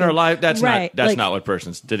have spent our life. That's right. not what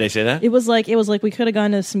persons. Did they say that? It was like we could have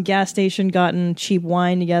gone to some gas station, gotten cheap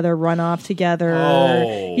wine together, run off together.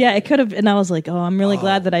 Oh. Yeah, it could have. And I was like, oh, I'm really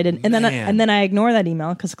glad that I didn't. And man. then I ignore that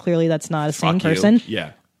email because clearly that's not a sane Fuck you. person.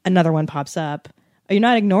 Yeah. Another one pops up. you're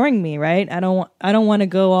not ignoring me, right? I don't want to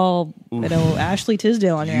go all Ashley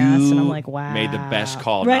Tisdale on your ass. And I'm like, wow, made the best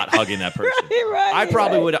call Right. not hugging that person. Right, I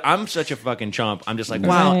probably right. would. I'm such a fucking chump. I'm just like,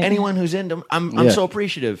 wow, Right. anyone who's into, I'm Yeah. so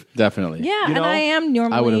appreciative. Definitely. Yeah, You and know? I am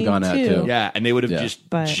normally. I would have gone out too. Yeah, and they would have Yeah. just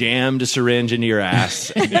But- jammed a syringe into your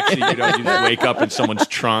ass. And next thing you know, you just wake up in someone's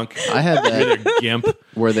trunk. I had You're that the gimp.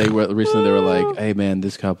 where they were recently. They were like, "Hey, man,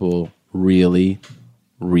 this couple really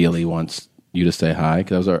wants you to say hi."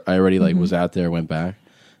 Because I already like was out there, went back.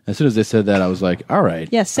 As soon as they said that, I was like, "All right,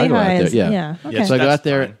 Yeah, say I'll go out hi. there." is- Yeah, Yeah. Okay. So I go That's out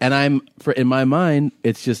there, fine. and in my mind,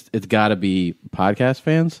 it's got to be podcast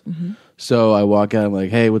fans. So I walk out, I'm like,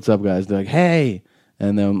 "Hey, what's up, guys?" They're like, "Hey,"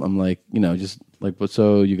 and then I'm like, just like, "What?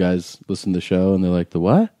 So you guys listen to the show?" And they're like, "The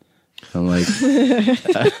what?" I'm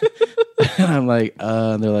like,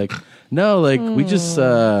 and they're like, "No, like we just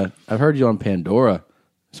I've heard you on Pandora,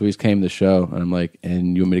 so we just came to the show." And I'm like,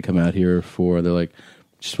 "And you want me to come out here for?" They're like,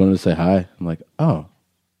 "Just wanted to say hi." I'm like, "Oh,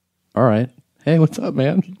 all right. Hey, what's up,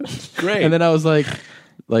 man?" Great. And then I was like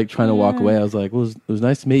trying to walk away. I was like, "Well, it was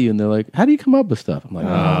nice to meet you." And they're like, "How do you come up with stuff?" I'm like,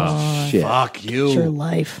 "Oh, shit, Fuck you. It's your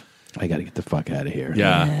life. I got to get the fuck out of here."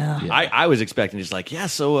 Yeah. I was expecting just like, yeah,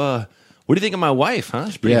 so what do you think of my wife, huh?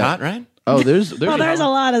 It's pretty Yeah. hot, right? Oh, there's Well, there's a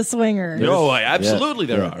lot of swingers. No, absolutely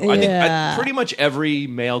there are. I think Yeah. pretty much every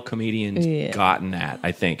male comedian's gotten that,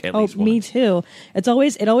 I think, at Oh, least me once. too. It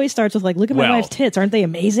always starts with like, look at my Well. wife's tits. Aren't they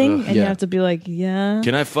amazing? And you yeah. have to be like, yeah.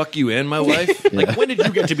 Can I fuck you and my wife? Like, when did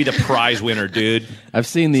you get to be the prize winner, dude? I've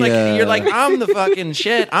seen the It's like, you're like, I'm the fucking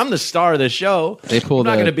shit. I'm the star of the show. They pulled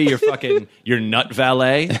I'm not a- going to be your nut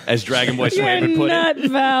valet, as Dragon Boy You're Swayman put nut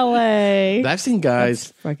it. valet. I've seen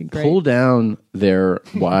guys fucking great. pull down their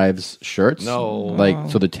wives' shirts. No. Like,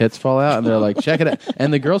 so the tits fall out, and they're like, check it out.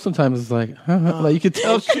 And the girl sometimes is like, like you could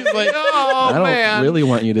tell she's like, Oh, I don't man. really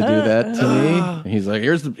want you to do that to me. And he's like,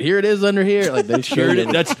 here it is under here. Like, they Sure, showed it.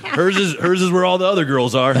 that's hers is where all the other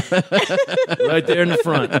girls are, right there in the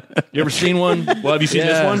front. You ever seen one? Well, have you seen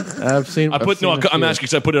this one? I've seen. I'm asking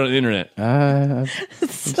because I put it on the internet. I've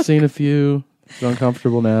seen a few. It's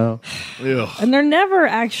uncomfortable now. And they're never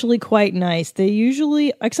actually quite nice. They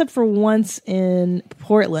usually, except for once in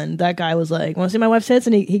Portland, that guy was like, "Want to see my wife's tits?"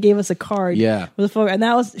 And he gave us a card. Yeah. With a photo.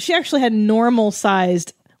 And she actually had normal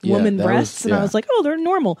sized woman that breasts. was- And I yeah. was like, oh, they're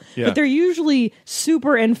normal. Yeah. But they're usually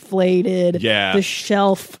super inflated. Yeah. The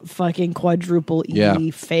shelf fucking quadruple E Yeah.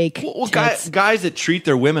 fake. Well, tits. guys that treat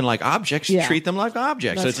their women like objects Yeah. treat them like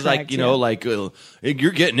objects. So That's it's like, correct, you know, yeah. like,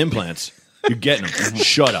 you're getting implants. You're getting them.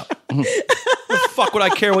 Shut up. The fuck would I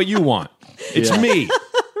care what you want? It's me.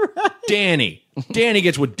 Danny. Danny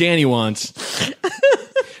gets what Danny wants.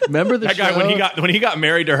 Remember the That guy, show? when he got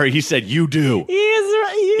married to her, he said, "You do." He is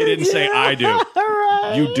right. He didn't say, "I do."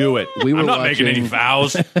 Right. You do it. We were I'm not making any watching-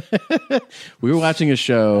 vows. We were watching a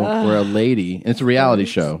show where a lady, and it's a reality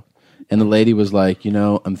show, and the lady was like,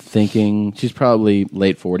 I'm thinking, she's probably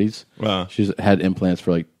late 40s. Wow. She's had implants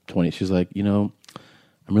for like 20. She's like, I'm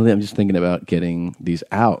just thinking about getting these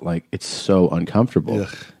out. Like, it's so uncomfortable.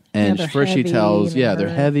 And Yeah, they're first she heavy tells, and they're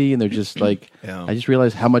hurt. heavy, and they're just like, Yeah. I just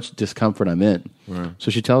realized how much discomfort I'm in.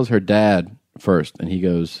 So she tells her dad first, and he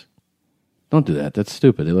goes, "Don't do that. That's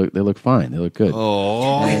stupid. They look fine. They look good."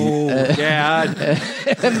 Oh, Dad.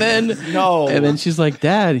 And then No. And then she's like,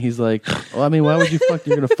 "Dad." He's like, "Well, I mean, why would you fuck?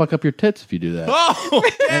 You're gonna fuck up your tits if you do that." Oh,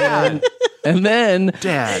 Dad. And then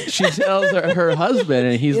Dad. she tells her husband,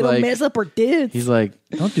 and he's It'll like, mess up her tits. he's like,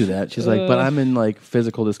 "Don't do that." She's like, "But I'm in like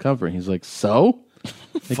physical discomfort." And he's like, "So?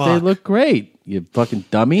 Like, they Fuck. look great. You fucking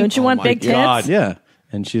dummy." Don't you want my big tits? God. Yeah.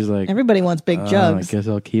 And she's like, Everybody wants big I jugs. guess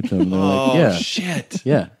I'll keep them. And they're Oh, like, yeah, shit.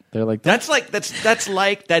 yeah. They're like, That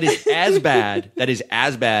is as bad. That is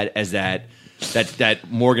as bad as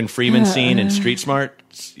that Morgan Freeman scene in Street Smart.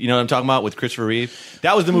 You know what I'm talking about with Christopher Reeve?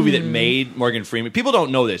 That was the movie that made Morgan Freeman. People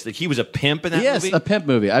don't know this. That he was a pimp in that yes, movie. a pimp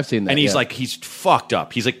movie. I've seen that. And he's yeah. like, he's fucked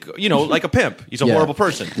up. He's like, like a pimp. He's a Yeah. horrible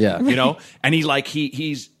person. Yeah. You know? And he's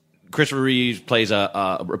Christopher Reeve plays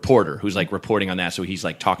a reporter who's like reporting on that. So he's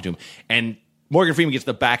like talking to him. And Morgan Freeman gets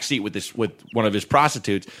the back seat with one of his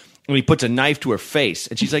prostitutes. And he puts a knife to her face.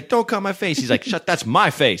 And she's like, "Don't cut my face." He's like, "Shut, that's my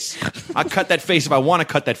face. I'll cut that face if I want to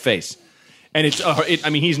cut that face." And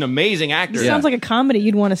he's an amazing actor. Sounds like a comedy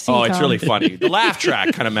you'd want to see. Oh, it's Tom. really funny. The laugh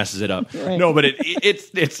track kind of messes it up. Right. No, but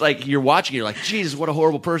it's like you're watching, you're like, Jesus, what a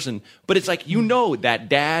horrible person. But it's like, that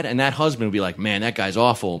dad and that husband would be like, man, that guy's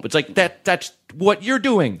awful. But it's like that's what you're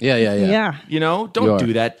doing. Yeah. Yeah. You know, don't You are.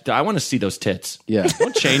 do that. I want to see those tits. Yeah.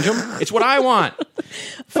 Don't change them. It's what I want.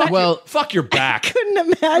 Fuck your back.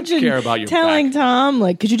 Couldn't imagine care about your telling back. Tom,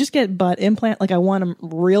 like, could you just get butt implant? Like, I want them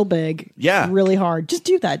real big. Yeah. Really hard. Just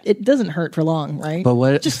do that. It doesn't hurt for long, right? But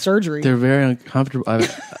what? Just surgery. They're very uncomfortable.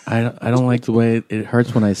 I don't like the way it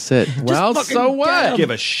hurts when I sit. Well, so what? Give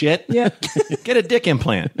a shit. Yeah. Get a dick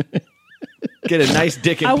implant. Get a nice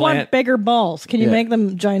dick I implant. want bigger balls. Can you Yeah. make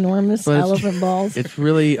them ginormous But elephant balls? It's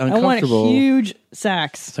really I want uncomfortable. huge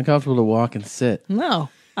sacks. It's uncomfortable to walk and sit. No.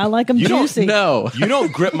 I like them You don't juicy. No. You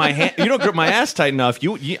don't grip my hand. You don't grip my ass tight enough.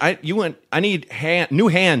 I need new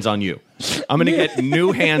hands on you. I'm going to get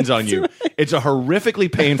new hands on you. It's a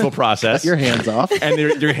horrifically painful process. Your hands off. And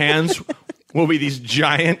your hands will be these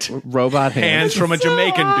giant Robot hands. from a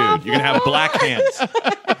Jamaican dude. You're going to have black hands.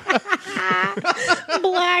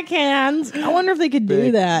 Black hands. I wonder if they could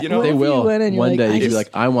do that. You know, What They if you will. went and you're One like, day I you could be just- like,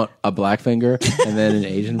 I want a black finger and then an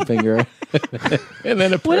Asian finger. And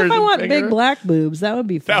then a what if I Persian want finger. big black boobs? That would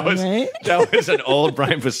be fun, right? That was an old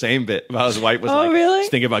Brian Posehn bit about his wife was Oh, like really?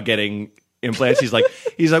 thinking about getting implants. He's like,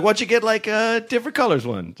 why don't you get like different colors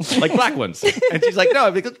ones, like black ones? And she's like, no,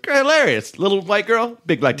 it'd be hilarious. Little white girl,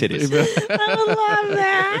 big black titties. I would love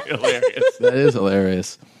that. Hilarious. That is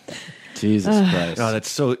hilarious. Jesus Christ. God, that's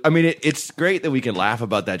so. I mean, it's great that we can laugh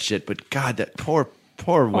about that shit, but God, that poor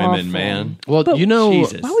women, Awful. man. Well, But- you know,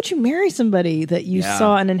 Jesus. Why would you marry somebody that you Yeah.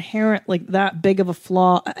 saw an inherent, like, that big of a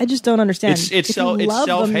flaw? I just don't understand. It's If you love them, you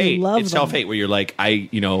self-hate. love It's them. self-hate where you're like,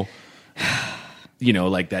 like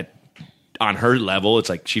that on her level, it's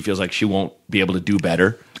like she feels like she won't be able to do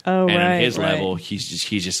better. Oh, and right, on his right. level, he's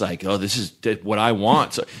just like, oh, this is what I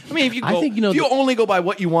want. So I mean, if you I go, think, you know, if you the- only go by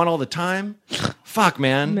what you want all the time, fuck,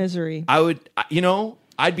 man, Misery. I would,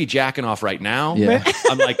 I'd be jacking off right now. Yeah.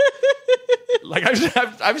 I'm like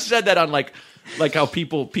I've said that on like how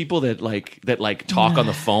people that talk on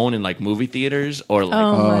the phone in like movie theaters or like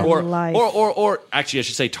my or, life. or actually I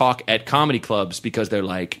should say talk at comedy clubs because they're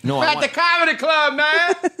like, no, I want, comedy club,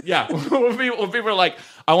 man. yeah. when people are like,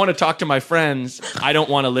 I want to talk to my friends. I don't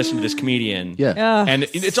want to listen to this comedian. Yeah. Ugh, And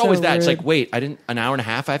it's so always that. It's rude. like, wait, an hour and a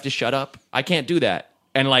half I have to shut up? I can't do that.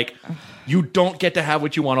 And like, you don't get to have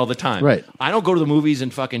what you want all the time. Right. I don't go to the movies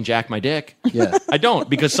and fucking jack my dick. Yeah. I don't,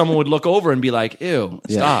 because someone would look over and be like, ew,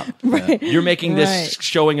 stop. Right. You're making this Right.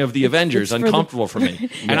 showing of the Avengers it's for the- uncomfortable for me.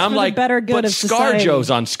 And I'm for the like, better good but of society."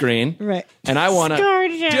 ScarJo's on screen. Right. And I want to, do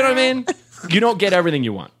you know what I mean? You don't get everything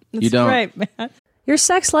you want. You don't. Right, man. Your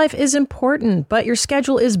sex life is important, but your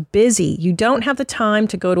schedule is busy. You don't have the time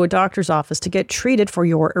to go to a doctor's office to get treated for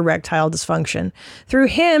your erectile dysfunction. Through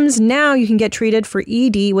HIMS, now you can get treated for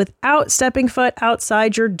ED without stepping foot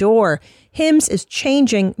outside your door. HIMS is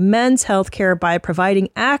changing men's health care by providing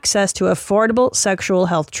access to affordable sexual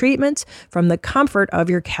health treatments from the comfort of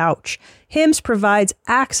your couch. HIMS provides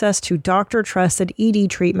access to doctor-trusted ED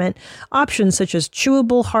treatment options such as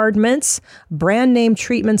chewable hard mints, brand name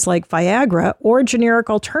treatments like Viagra, or generic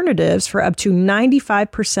alternatives for up to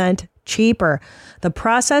 95% cheaper. The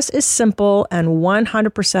process is simple and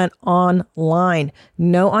 100% online.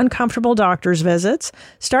 No uncomfortable doctor's visits.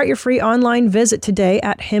 Start your free online visit today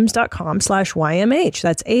at hims.com/YMH.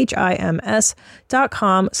 That's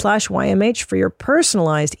HIMS.com/YMH for your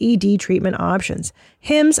personalized ED treatment options.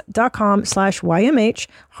 hims.com/YMH.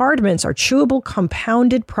 Hard mints are chewable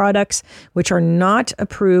compounded products which are not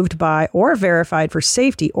approved by or verified for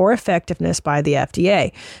safety or effectiveness by the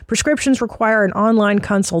FDA. Prescriptions require an online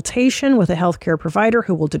consultation with a healthcare provider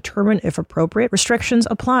who will determine if appropriate. Restrictions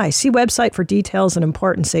apply. See website for details and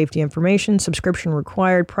important safety information. Subscription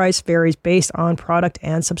required. Price varies based on product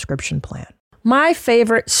and subscription plan. My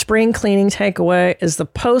favorite spring cleaning takeaway is the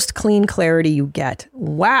post-clean clarity you get.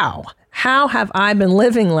 Wow. How have I been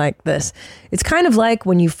living like this? It's kind of like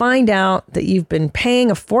when you find out that you've been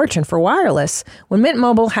paying a fortune for wireless when Mint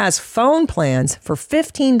Mobile has phone plans for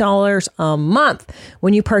 $15 a month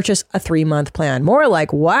when you purchase a 3-month plan. More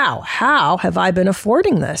like, wow, how have I been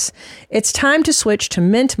affording this? It's time to switch to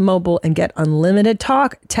Mint Mobile and get unlimited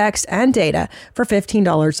talk, text, and data for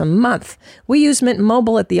 $15 a month. We use Mint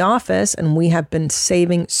Mobile at the office, and we have been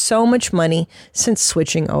saving so much money since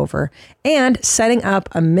switching over. And setting up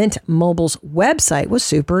a Mint Mobile's website was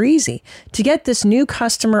super easy. To get this new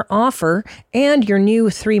customer offer and your new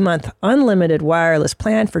 3-month unlimited wireless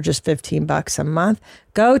plan for just $15 a month,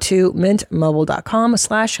 go to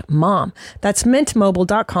mintmobile.com/mom. That's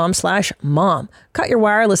mintmobile.com/mom. Cut your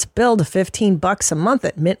wireless bill to $15 a month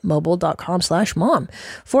at mintmobile.com/mom.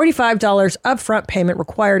 $45 upfront payment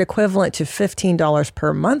required, equivalent to $15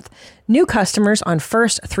 per month. New customers on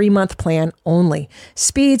first 3-month plan only.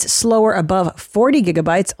 Speeds slower above 40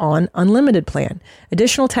 gigabytes on unlimited plan.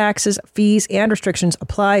 Additional taxes, fees, and restrictions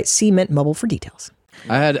apply. See Mint Mobile for details.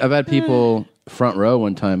 I've had people front row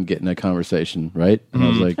one time get in a conversation, right? And I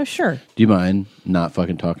was like, Oh, sure. do you mind not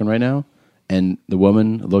fucking talking right now? And the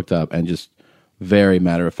woman looked up and just very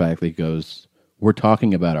matter-of-factly goes, we're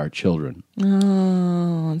talking about our children.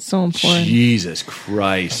 Oh, it's so important. Jesus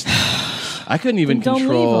Christ. I couldn't even Don't leave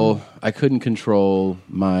control. 'em. I couldn't control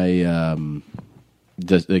my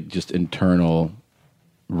just internal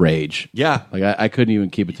rage. Yeah. Like I couldn't even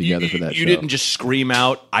keep it together for that. You show. didn't just scream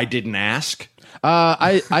out, I didn't ask?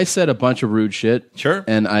 I said a bunch of rude shit. Sure.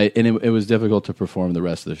 And it was difficult to perform the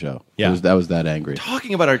rest of the show. Yeah. I was that angry.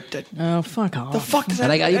 Talking about our... Oh, fuck off. The fuck does that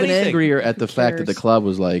And I got mean even anything? angrier at the fact that the cares? club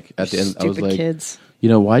was like at the end. I was Stupid like, kids. you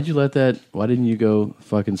know, why'd you let that? Why didn't you go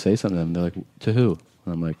fucking say something to them? They're like, to who?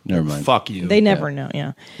 And I'm like, never mind. Fuck you. They never know,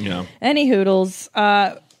 yeah. Yeah. Any hoodles.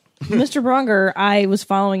 Mr. Braunger, I was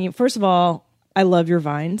following you. First of all, I love your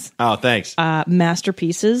vines. Oh, thanks.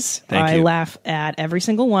 Masterpieces. Thank I you. laugh at every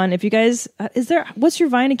single one. If you guys, what's your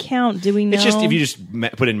Vine account? Do we know? It's just if you just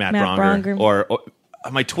put in Matt, Matt Braunger, Braunger. or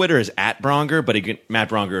my Twitter is @Braunger, but you can Matt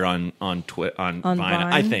Braunger on Vine. Vine?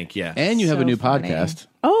 I think, yeah. And you have a So new funny. podcast,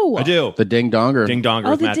 Oh, I do. the Ding Donger. Ding Donger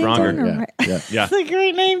Oh, with the Matt Ding Braunger. Donger, Yeah, right. yeah. Yeah. That's a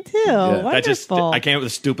great name too. That just Wonderful. I came up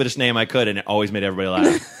with the stupidest name I could, and it always made everybody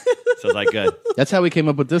laugh. So it's like good. That's how we came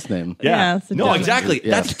up with this name. Yeah, it's a no, dumb- exactly.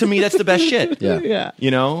 Yeah. That's to me. That's the best shit. Yeah. Yeah. You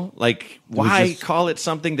know, like why just- call it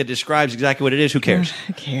something that describes exactly what it is? Who cares?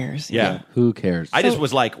 Who cares? Yeah. Who cares? I just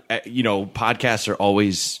was like, podcasts are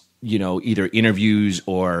always, either interviews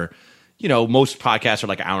or, most podcasts are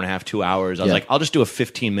like an hour and a half, 2 hours. I was Yeah. like, I'll just do a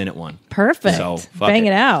 15-minute one. Perfect. So fuck Bang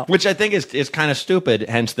it out. Which I think is kind of stupid,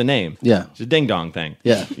 hence the name. Yeah. It's a ding dong thing.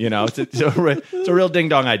 Yeah. It's a real ding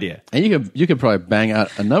dong idea. And you could probably bang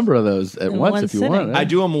out a number of those at In once one if you sitting. want. Right? I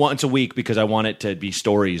do them once a week because I want it to be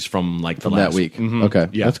stories from like the from last that week. Mhm. Okay,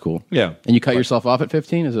 Yeah. that's cool. Yeah. And you cut yourself off at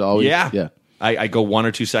 15? Is it always? Yeah. I go 1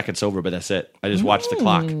 or 2 seconds over, but that's it. I just watch the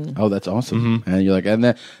clock. Oh, that's awesome. And you're like,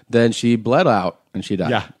 and then she bled out and she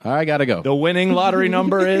died. Yeah. I gotta go. The winning lottery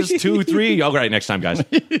number is 23. All right, next time, guys.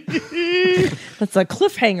 That's a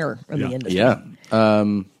cliffhanger in the industry. Yeah.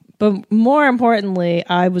 But more importantly,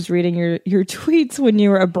 I was reading your tweets when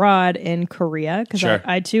you were abroad in Korea because Sure.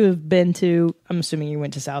 I too have been to. I'm assuming you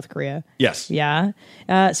went to South Korea. Yes. Yeah.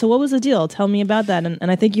 So what was the deal? Tell me about that.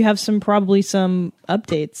 And I think you have probably some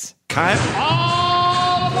updates.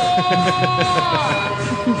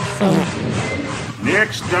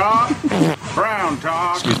 Next stop, Brown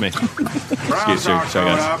Talk. Excuse me. Brown Excuse me. Talk Sorry,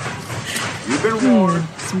 coming guys. up. You've been warned.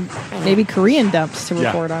 Maybe Korean dumps to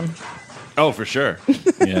report on. Oh, for sure.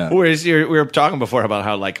 Yeah. We were talking before about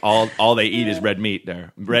how like all they eat is red meat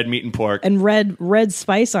there, red meat and pork, And red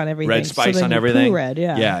spice on everything. red spice so on then you everything. poo red,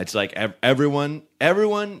 yeah. Yeah. It's like everyone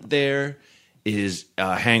there is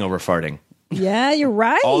hangover farting Yeah, you're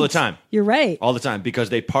right. all the time. You're right. All the time because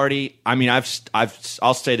they party. I mean,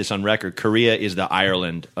 I'll say this on record. Korea is the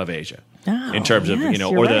Ireland of Asia Oh, in terms of yes,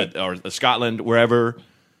 or you're right. or the Scotland wherever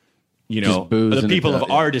Just booze the and people it's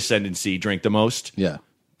of out, our descendancy drink the most. Yeah.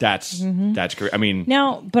 That's Korea. I mean,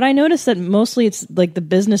 Now, but I noticed that mostly it's like the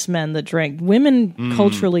businessmen that drink. Women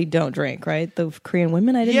culturally don't drink, right? The Korean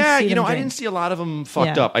women, I didn't yeah, see them I drink. didn't see a lot of them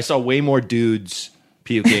fucked Yeah. up. I saw way more dudes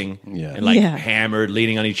puking Yeah. and like Yeah. hammered,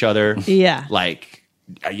 leaning on each other. Yeah. Like,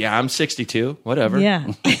 yeah, I'm 62, whatever.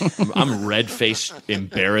 Yeah. I'm red-faced,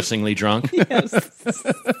 embarrassingly drunk.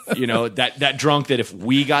 That drunk that if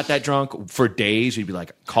we got that drunk for days, we'd be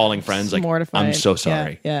like calling friends like, Mortified. I'm so Yeah,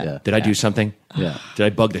 sorry. yeah. Did I do something? Yeah. Did I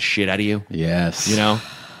bug the shit out of you? Yes.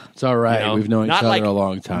 It's all right. You know? We've known each Not other like- a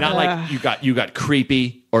long time. Not like you got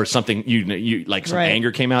creepy or something. You like some Right.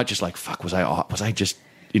 anger came out. Just like fuck, was I just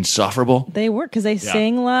insufferable? They were because they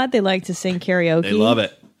sing a lot. They like to sing karaoke. They love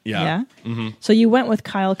it. Yeah. Yeah. So you went with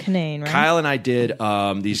Kyle Kinane, right? Kyle and I did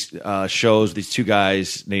these shows. These two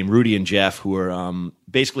guys named Rudy and Jeff, who are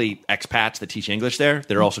basically expats that teach English there.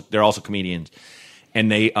 They're also comedians,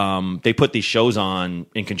 and they put these shows on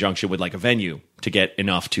in conjunction with like a venue to get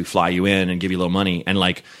enough to fly you in and give you a little money. And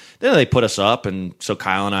like then they put us up, and so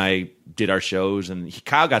Kyle and I did our shows, and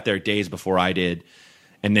Kyle got there days before I did,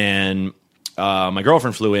 and then. My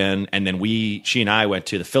girlfriend flew in, and then she and I went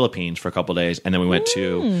to the Philippines for a couple of days, and then we went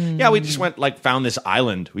we just went found this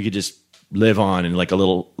island we could just live on in like a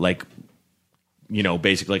little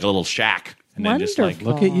basically like a little shack. and then just like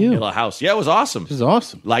Wonderful. Look at you. a little house. Yeah, it was awesome. This is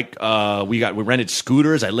awesome. Like we rented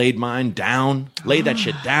scooters. I laid mine down, laid that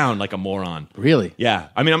shit down like a moron. Really? Yeah,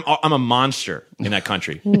 I mean I'm a monster in that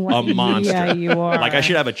country. A monster. Yeah, you are. Like I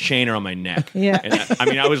should have a chain around my neck. Yeah. And I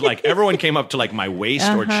mean I was like everyone came up to like my waist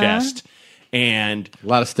or chest, and A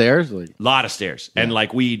lot of stairs. Like, a lot of stairs. And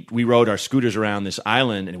like we rode our scooters around this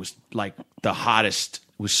island, and it was like the hottest.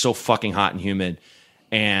 It was so fucking hot and humid.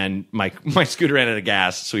 And my scooter ran out of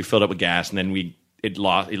gas, so we filled up with gas, and then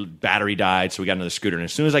battery died, so we got another scooter. And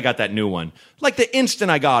as soon as I got that new one, like the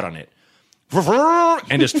instant I got on it,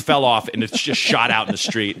 and just fell off, and it's just shot out in the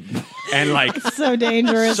street, and like So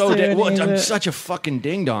dangerous. I'm such a fucking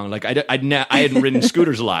ding dong. Like I hadn't ridden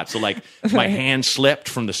scooters a lot, so like my hand slipped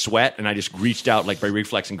from the sweat, and I just reached out like by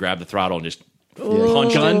reflex and grabbed the throttle and just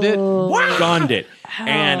punched gunned it. Gunned it.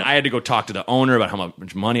 And I had to go talk to the owner about how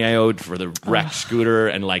much money I owed for the wrecked scooter,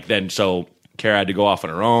 and like then so Kara had to go off on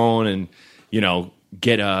her own and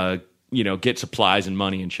get supplies and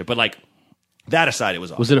money and shit. But like that aside, it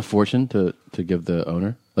was awesome. was it a fortune to give the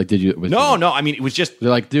owner? Like, did you? No. I mean, it was just They're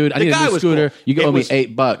like, dude, I the need a guy new was scooter. cool. You can It owe me was-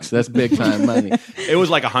 $8. That's big time money. it was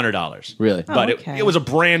like $100. Really? But okay. it was a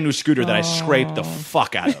brand new scooter that I scraped the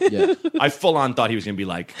fuck out of. Yeah. I full on thought he was going to be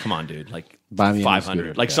like, come on, dude, like Buy me a new 500,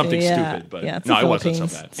 scooter. like Yeah. something Yeah. stupid. But Yeah, it's no, the it wasn't so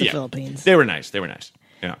Philippines. bad. It's the Philippines. They were nice.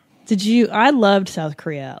 Yeah. Did you? I loved South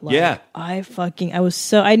Korea. Like, Yeah.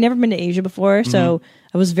 I'd never been to Asia before, so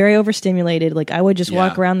I was very overstimulated. Like I would just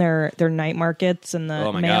walk Yeah. around their night markets in the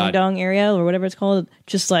Oh my God. Myeongdong area or whatever it's called.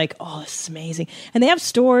 Just like, oh, this is amazing. And they have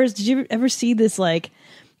stores. Did you ever see this? Like,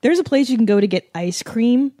 there's a place you can go to get ice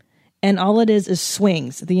cream, and all it is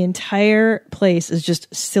swings. The entire place is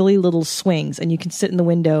just silly little swings, and you can sit in the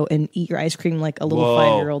window and eat your ice cream like a little Whoa.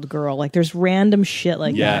 5-year-old girl. Like there's random shit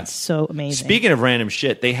like Yeah. that. It's so amazing. Speaking of random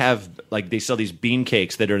shit, they have like they sell these bean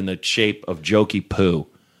cakes that are in the shape of jokey poo.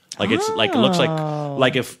 Like it's like it looks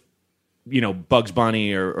like if Bugs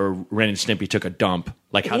Bunny or Ren and Stimpy took a dump,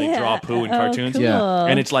 like how they draw poo in cartoons. cool. Yeah.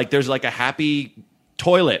 And it's like there's like a happy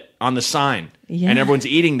toilet on the sign, Yeah. and everyone's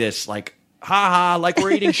eating this like ha, like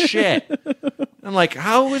we're eating shit. I'm like,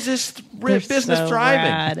 how is this They're business so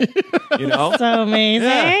thriving? rad. You know, So amazing.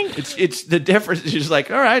 yeah. It's the difference. It's just like,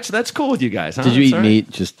 all right, so that's cool with you guys. Huh? Did you That's eat all right. meat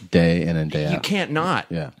just day in and day out? You can't not.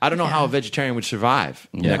 Yeah. I don't know how a vegetarian would survive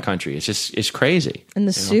in Yeah. that country. It's crazy. And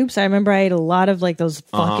the soups, I remember I ate a lot of like those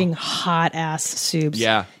fucking hot ass soups.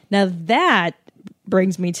 Yeah. Now that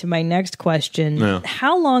brings me to my next question. Yeah.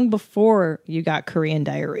 How long before you got Korean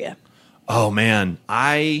diarrhea? Oh man,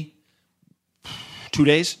 2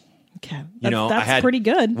 days. Okay. I That's had pretty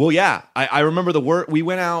good. Well, yeah, I remember the work. We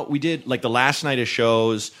went out. We did like the last night of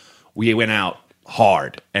shows. We went out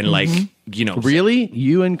hard and like Really?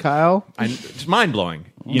 You and Kyle? it's mind blowing.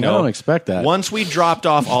 I don't expect that. Once we dropped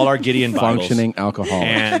off all our Gideon Bibles Functioning alcohol.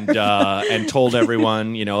 and told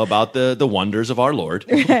everyone about the wonders of our Lord.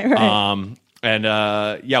 Right.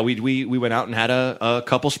 We went out and had a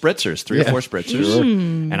couple spritzers, 3 or 4 spritzers, Sure.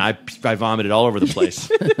 and I vomited all over the place.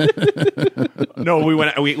 No, we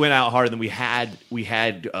went out hard, and we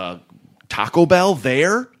had Taco Bell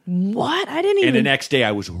there, What? I didn't and even. the next day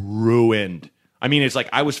I was ruined. I mean, it's like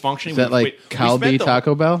I was functioning. Is that like Calbee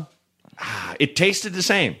Taco Bell? It tasted the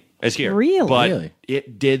same as here, Really? but Really?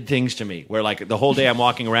 it did things to me. Where like the whole day I'm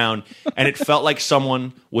walking around, and it felt like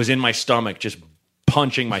someone was in my stomach, just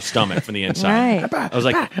punching my stomach from the inside. Right. I was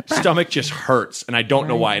like, stomach just hurts, and I don't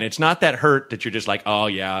know why. And it's not that hurt that you're just like, oh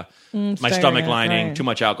yeah, my staring stomach at it, lining, right. too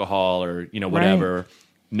much alcohol, or whatever.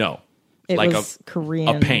 No, It like was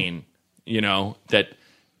Korean. a pain. That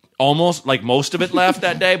almost like most of it left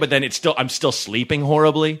that day, but then I'm still sleeping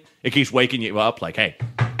horribly. It keeps waking you up. Like, hey,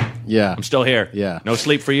 Yeah. I'm still here. Yeah. No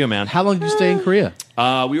sleep for you, man. How long did you stay in Korea?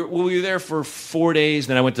 We were there for 4 days.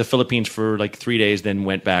 Then I went to the Philippines for like 3 days. Then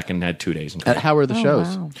went back and had 2 days. In Korea. How were the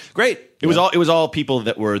shows? Wow. Great. It was all people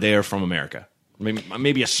that were there from America.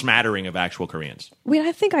 Maybe a smattering of actual Koreans. Wait,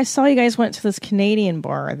 I think I saw you guys went to this Canadian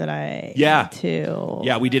bar that I Yeah. went to.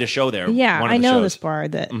 Yeah, we did a show there. Yeah, one of I the know shows. this bar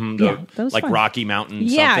that. The- Yeah, that was like fun. Rocky Mountain.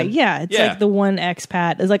 Yeah, something. yeah. It's like the one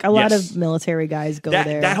expat. It's like a lot Yes. of military guys go that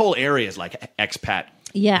there. that whole area is like expat.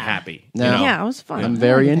 Yeah. happy. Now- Yeah, it was fun. I'm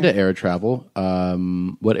very into air travel.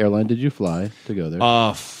 What airline did you fly to go there?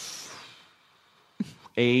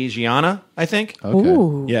 Asiana, I think. Okay.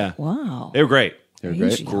 Ooh. Yeah. Wow. They were great. They were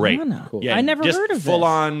great. Great. Cool. Yeah, I never just heard of full this.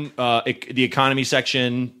 on. The economy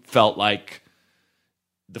section felt like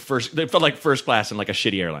It felt like first class in like a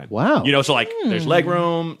shitty airline. Wow. So like there's leg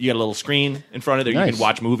room. You got a little screen in front of there. You Nice. can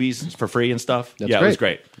watch movies for free and stuff. That's It was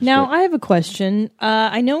great. Now, I have a question.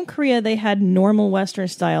 I know in Korea they had normal Western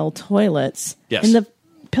style toilets. Yes. In the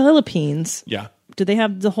Philippines, Yeah. do they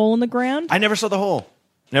have the hole in the ground? I never saw the hole.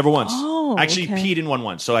 Never once. Oh, I actually peed in one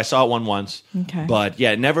once, so I saw it once. Okay. But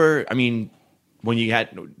yeah, never. I mean, when you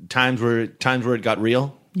had times where it got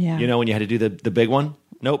real. Yeah. You know, when you had to do the big one.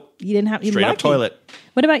 Nope. You didn't have straight up toilet.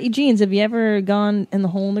 What about Eugene's? Have you ever gone in the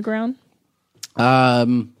hole in the ground?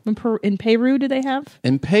 In Peru, do they have?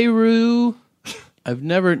 In Peru, I've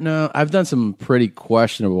never. No, I've done some pretty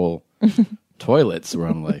questionable toilets where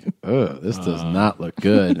I'm like, oh, this does not look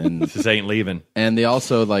good, and this ain't leaving. And they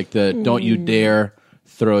also like the don't you dare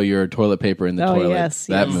throw your toilet paper in the toilet. Yes,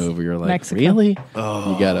 that yes. move where you're like, Mexico. really?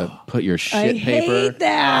 Oh. You gotta put your shit paper hate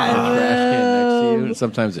that. in the trash can next to you. And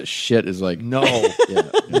sometimes the shit is like, no,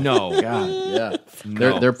 no, God, yeah.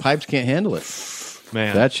 No. Their pipes can't handle it.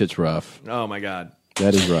 Man, that shit's rough. Oh my God,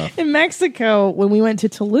 that is rough. In Mexico, when we went to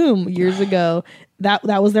Tulum years ago, that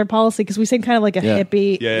was their policy because we stayed kind of like a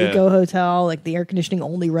hippie eco hotel, like the air conditioning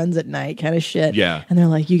only runs at night kind of shit. Yeah, and they're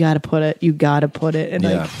like, you got to put it, and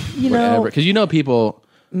like because people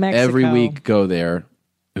Mexico. every week go there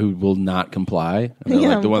who will not comply. And they're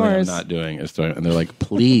like, the one thing I'm not doing is throwing, and they're like,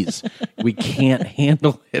 please, we can't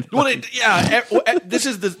handle it. Well, this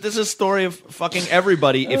is a story of fucking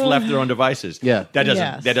everybody if left their own devices. Yeah, that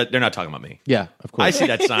doesn't. They're not talking about me. Yeah, of course. I see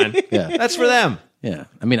that sign. Yeah, that's for them. Yeah,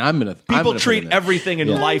 I mean, people treat everything in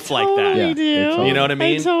life like that. Yeah, do. You know what I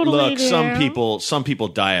mean? Look, do. some people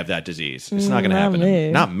die of that disease. It's not going to Not happen.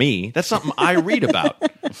 me. Not me. That's something I read about.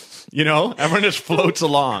 You know, everyone just floats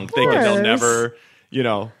along thinking they'll never. You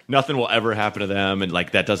know, nothing will ever happen to them, and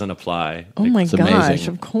like that doesn't apply. Oh my it's gosh! amazing.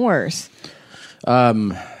 Of course.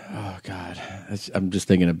 Oh God, I'm just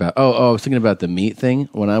thinking about. I was thinking about the meat thing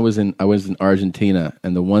when I was in Argentina,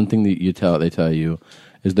 and the one thing that they tell you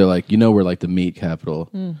is they're like, we're like the meat capital.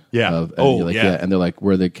 Yeah. You're like, and they're like,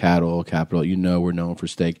 we're the cattle capital. We're known for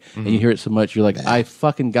steak, and you hear it so much, you're like, I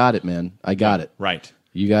fucking got it, man. I got it. Right.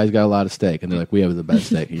 You guys got a lot of steak, and they're like, we have the best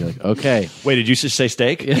steak. And you're like, okay. Wait, did you just say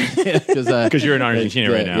steak? Because you're in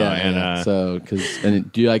Argentina right now.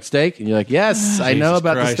 And do you like steak? And you're like, yes, I know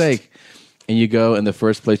about the steak. And you go, and the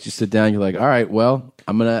first place you sit down, you're like, all right, well,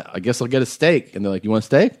 I guess I'll get a steak. And they're like, you want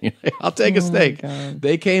steak? You're like, I'll take a steak.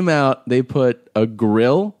 They came out, they put a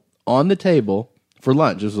grill on the table for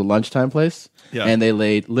lunch. This was a lunchtime place. Yeah. And they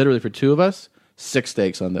laid, literally for two of us, 6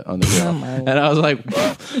 steaks on the grill. And I was like,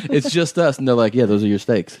 it's just us. And they're like, yeah, those are your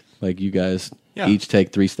steaks. Like, you guys each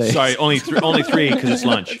take 3 steaks. Sorry, only 3 because it's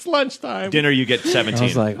lunch. It's lunchtime. Dinner, you get 17. I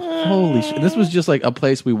was like, holy shit. This was just like a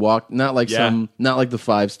place we walked, not like the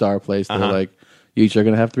 5-star place. They're like, you each are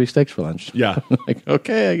going to have 3 steaks for lunch. Yeah. Like,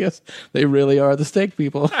 okay, I guess they really are the steak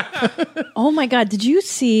people. Oh my God. Did you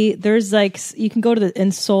see, there's like, you can go to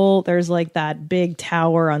in Seoul, there's like that big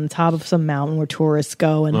tower on the top of some mountain where tourists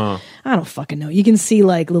go. And I don't fucking know. You can see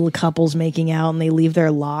like little couples making out and they leave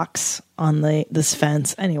their locks on this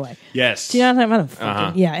fence. Anyway. Yes. Do you know what I'm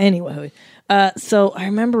fucking, yeah, anyway. So I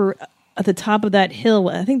remember at the top of that hill,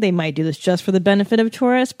 I think they might do this just for the benefit of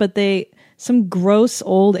tourists, but some gross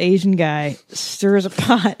old Asian guy stirs a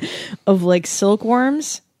pot of like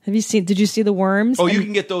silkworms. Did you see the worms? Oh, you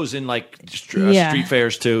can get those in like street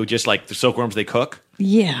fairs too, just like the silkworms they cook.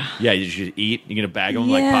 Yeah. Yeah, you should eat. You're going to bag them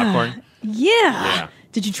like popcorn. Yeah.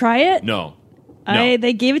 Did you try it? No.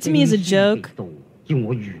 They gave it to me as a joke. This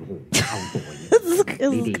is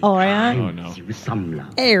Korean. Oh no.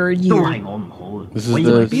 This is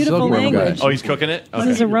the beautiful silkworm language. guy. Oh, he's cooking it? Okay.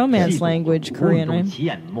 This is a romance language, Korean, right?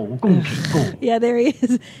 Yeah, there he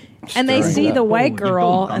is. And they see the white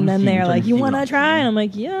girl, and then they're like, you want to try? And I'm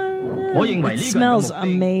like, yeah. It smells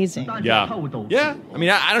amazing. Yeah. Yeah. I mean,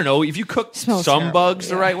 I don't know. If you cook some bugs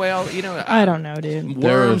the right way, I don't know, dude.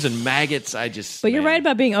 Worms and maggots, But you're right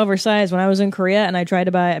about being oversized. When I was in Korea and I tried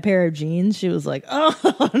to buy a pair of jeans, she was like,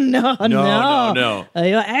 oh, no.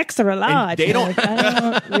 You're extra large. They don't,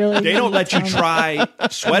 they don't let you try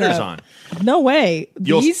sweaters on. No way.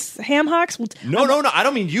 These ham hocks will... No. I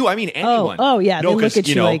don't mean you. I mean anyone. Oh yeah. No, they look at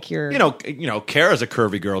you like you're... Kara's a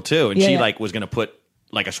curvy girl too, and she like was going to put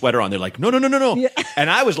like a sweater on. They're like, no. Yeah. And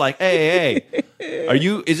I was like, hey, are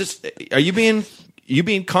you being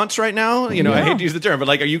cunts right now? I hate to use the term, but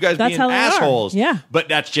like, are you guys being assholes? Yeah. But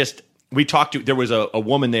that's just, there was a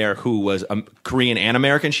woman there who was Korean and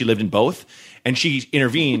American. She lived in both. And she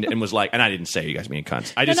intervened and was like, and I didn't say you guys being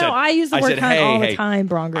cunts. I just said, I use the word cunt all the time,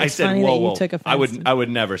 Braunger. It's funny that you took offense. I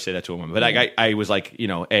would never say that to a woman. But I was like,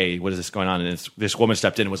 hey, what is this going on? And this woman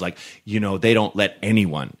stepped in and was like, they don't let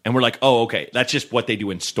anyone. And we're like, oh, okay. That's just what they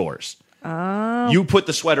do in stores. Oh. You put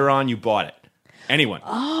the sweater on, you bought it. Anyone.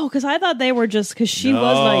 Oh, because I thought they were just because she was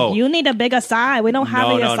No. like, you need a bigger sigh. We don't have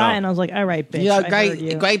No, a bigger no, sigh. no. And I was like, all right, bitch. You're I a heard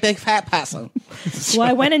you. great big fat person. Well,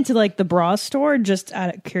 I went into like the bra store just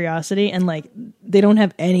out of curiosity, and like they don't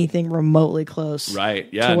have anything remotely close, Right.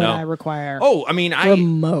 Yeah. to what no. I require. Oh, I mean,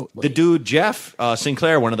 remotely. the dude Jeff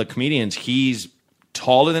Sinclair, one of the comedians, he's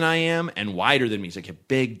taller than I am and wider than me. He's like a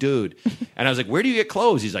big dude, and I was like, "Where do you get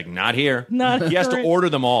clothes?" He's like, "Not here." Not he has to here. order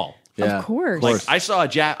them all. Yeah. Of course. Like I saw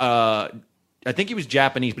I think he was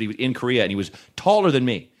Japanese, but he was in Korea, and he was taller than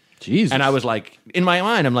me. Jesus. And I was like, in my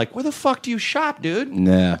mind, I'm like, "Where the fuck do you shop, dude?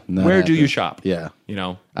 Nah. Not Where do you happening. shop?" Yeah. You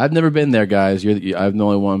know. I've never been there, guys. I'm the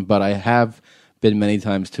only one, but I have been many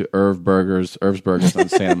times to Irv's Burgers on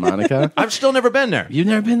Santa Monica. I've still never been there. You've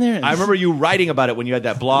never been there? I remember you writing about it when you had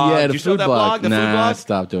that blog. Yeah, Do the you still have food that blog? The nah, food I blog?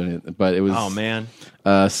 stopped doing it. But it was. Oh man.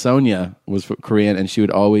 Sonia was Korean, and she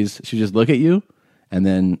would just look at you, and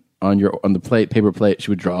then on the paper plate,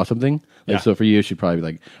 she would draw something. Like Yeah. so for you, she'd probably be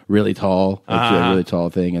like really tall, like she had a really tall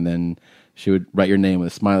thing, and then she would write your name with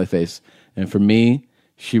a smiley face. And for me,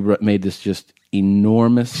 she made this just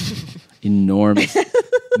enormous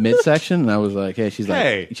midsection, and I was like, "Hey," she's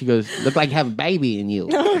Hey. like, she goes, "Look like you have a baby in you."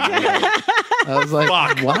 I was like,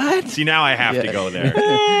 Fuck. "What?" See, now I have to go there.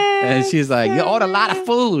 And she's like, "You ordered a lot of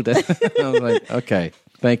food." I was like, "Okay,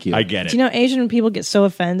 thank you." I get it. Do you know Asian people get so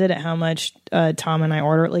offended at how much Tom and I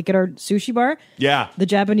order? Like at our sushi bar, Yeah. the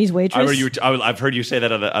Japanese waitress. I've heard you say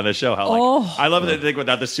that on the show. How like Oh. I love that thing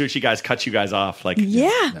without the sushi guys cut you guys off. Like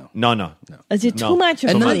yeah, no. is it No. too much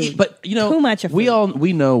of And food? not, but you know, too much of we food.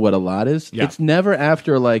 we know what a lot is. Yeah. It's never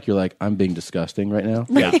after like you're like I'm being disgusting right now.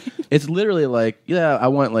 Yeah. It's literally like I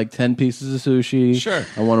want like 10 pieces of sushi. Sure.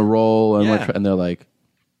 I want a roll and Yeah. and they're like,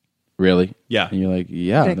 really? Yeah. And you're like,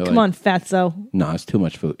 yeah. Okay, And they're come like, on, fatso. No, it's too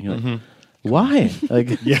much food. You're Mm-hmm. like, why? Like,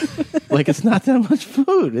 like it's not that much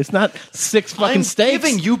food. It's not 6 fucking I'm steaks.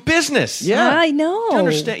 giving you business. Yeah. I know. I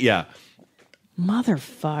understand. Yeah.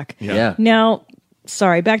 Motherfuck. Yeah. Now,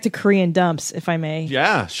 sorry, back to Korean dumps, if I may.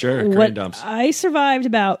 Yeah, sure. Korean What dumps. I survived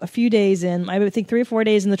about a few days in, I would think 3 or 4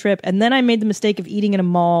 days in the trip, and then I made the mistake of eating in a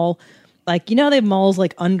mall. Like, you know, they have malls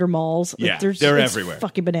like under malls. Like, Yeah, there's, they're it's everywhere.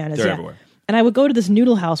 Fucking bananas. They're yeah. everywhere. And I would go to this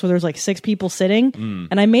noodle house where there's like 6 people sitting,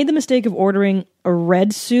 and I made the mistake of ordering a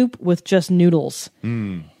red soup with just noodles.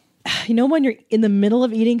 You know, when you're in the middle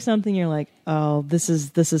of eating something, you're like, "Oh, this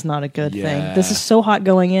is not a good thing. This is so hot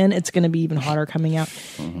going in; it's going to be even hotter coming out."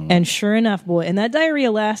 And sure enough, boy, and that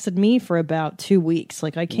diarrhea lasted me for about 2 weeks.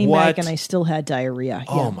 Like I came What? back and I still had diarrhea.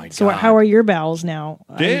 Oh, Yeah. my So God. how are your bowels now?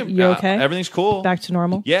 Damn, you okay? Everything's cool. Back to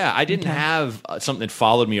normal. Yeah, I didn't have something that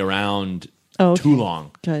followed me around Oh, okay. too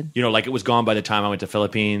long. Good. You know, like it was gone by the time I went to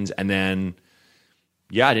Philippines, and then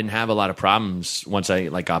I didn't have a lot of problems once I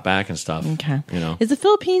like got back and stuff. Okay. You know, Is the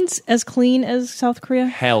Philippines as clean as South Korea?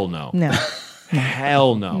 hell no. No.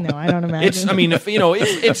 Hell no. No, I don't imagine. It's. I mean, if, you know,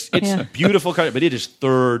 it's Yeah. beautiful country, but it is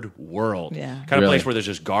third world. Yeah. Kind of Really? place where there's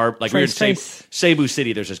just Like we were in Trace. Cebu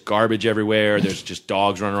City, there's just garbage everywhere. There's just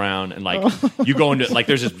dogs running around, and like Oh. you go into like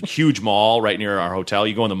there's this huge mall right near our hotel.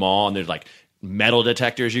 You go in the mall, and there's like metal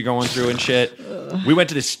detectors you're going through and shit. We went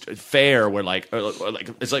to this fair where like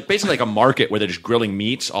it's like basically like a market where they're just grilling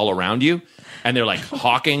meats all around you, and they're like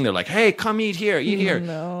hawking. They're like, "Hey, come eat here, eat here."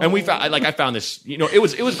 And we found I found this. You know, it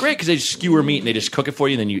was great because they just skewer meat and they just cook it for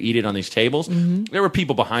you, and then you eat it on these tables. There were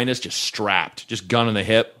people behind us just strapped, just gun in the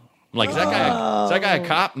hip. I'm like, is that guy a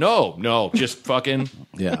cop? No, just fucking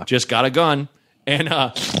just got a gun. And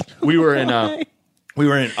we were in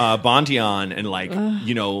Bantian, and like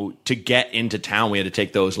you know, to get into town, we had to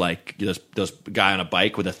take those like those guy on a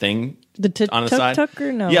bike with a thing on the side. tuk-tuk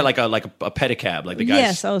or no? Yeah, like a pedicab, like the guys.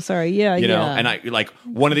 Yes. Oh, sorry. Yeah. You know, yeah. and I like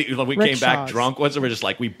one of the we came back Rickshaws. drunk once, and we're just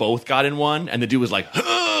like we both got in one, and the dude was like,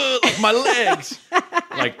 like my legs,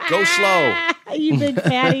 like go slow. You big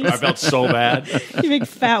fatties. I felt so bad. You big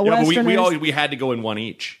fat Yeah, but Westerners. we had to go in one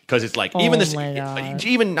each because it's like Oh even this, my God.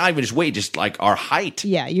 even not even just weight, just like our height.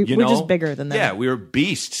 Yeah, you we're know? just bigger than them. Yeah, we were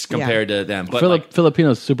beasts compared to them. But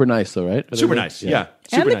Filipinos super nice though, right? super nice. Yeah,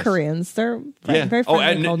 super and the nice. Koreans, they're Yeah. very Oh, friendly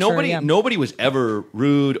and culture. nobody was ever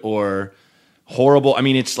rude or horrible. I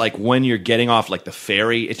mean, it's like when you're getting off like the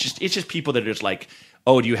ferry, it's just people that are just like,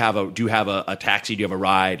 oh, do you have a taxi? Do you have a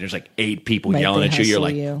ride? There's like 8 people Like, yelling they at you. You're hustle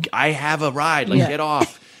like, you. I have a ride. Like, Yeah. get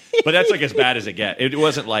off. But that's like as bad as it gets. It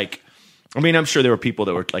wasn't like. I mean, I'm sure there were people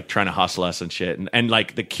that were like trying to hustle us and shit, and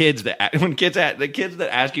like the kids that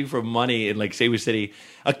ask you for money in like Cebu City,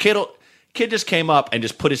 a kid just came up and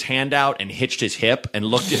just put his hand out and hitched his hip and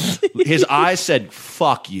looked at his eyes said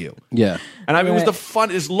 "fuck you." Yeah. And I mean, it was Right.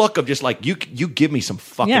 the funnest look of just like you give me some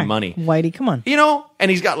fucking yeah. money, Whitey, come on. you know. And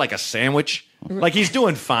he's got like a sandwich, like he's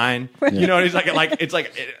doing fine, you know. And he's like it's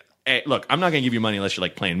like. hey, look, I'm not going to give you money unless you're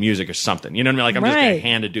like playing music or something. You know what I mean? Like I'm just going to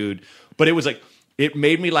hand a dude. But it was like, it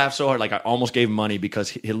made me laugh so hard. Like I almost gave him money because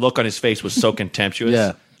his look on his face was so contemptuous.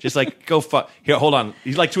 Yeah. Just like, go fuck. Here, hold on.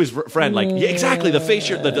 He's like to his friend, like, yeah, exactly. The face,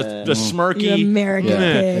 the smirky. You American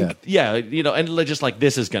pig. Yeah, you know, and just like,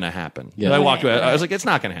 this is going to happen. Yeah. And I walked away. I was like, it's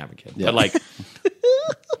not going to happen, kid. Yeah. But like,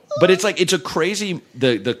 but it's like, it's a crazy,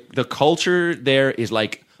 the culture there is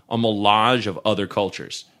like a melange of other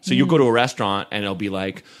cultures. So you go to a restaurant and it'll be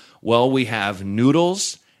like, well, we have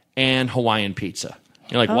noodles and Hawaiian pizza.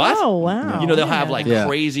 You're like, what? Oh, wow. You know, they'll have like Yeah.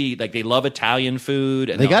 crazy, like they love Italian food.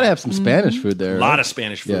 And They got to they'll have some Spanish food there. a lot of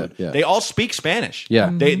Spanish food. Yeah, yeah. They all speak Spanish. Yeah.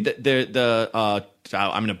 I'm going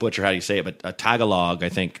to butcher how do you say it, but Tagalog, I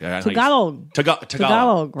think. Tagalog.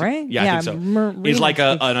 Tagalog, right? Yeah, I think so. It's like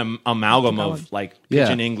an amalgam Tagalog. of like Yeah.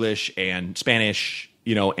 Pidgin English and Spanish,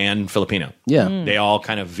 you know, and Filipino. Yeah. They all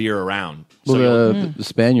kind of veer around. Well, So the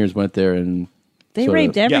Spaniards went there and They sort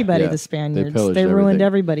raped of- everybody, Yeah. the Spaniards. pillaged They ruined everything.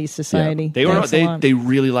 everybody's society. they were Thanks a lot. they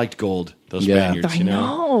really liked gold, those Yeah. Spaniards, I you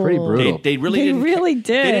know. know. Pretty brutal. They really They didn't really They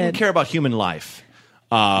didn't did. care about human life.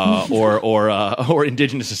 Or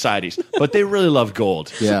indigenous societies, but they really loved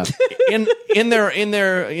gold. Yeah. in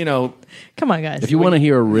their you know. Come on, guys. If you want to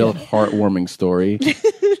hear a real heartwarming story,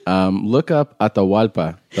 look up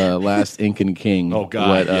Atahualpa, the last Incan king. Oh, God,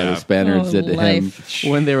 what yeah. the Spaniards Oh, did to life.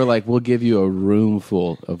 him when they were like, "We'll give you a room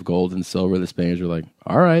full of gold and silver." The Spaniards were like,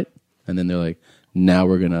 "All right," and then they're like, "Now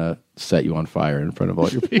we're gonna set you on fire in front of all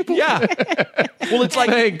your people." Yeah. Well, it's like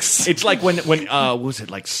Thanks. It's like when what was it,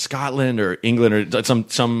 like Scotland or England or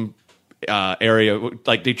some area,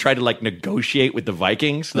 like they tried to like negotiate with the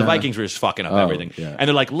Vikings. The Vikings were just fucking up everything, yeah. and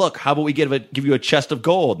they're like, "Look, how about we give you a chest of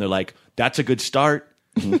gold?" And they're like, "That's a good start."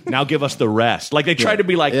 Now give us the rest. Like they tried to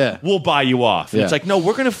be like, Yeah. we'll buy you off. And Yeah. it's like, no,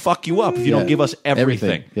 we're going to fuck you up if you don't give us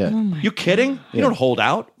everything. Yeah. You kidding? You don't hold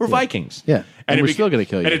out. We're Vikings. Yeah. And we're it still gonna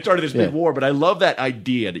kill you. And it started this big Yeah. war. But I love that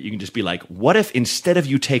idea that you can just be like, what if instead of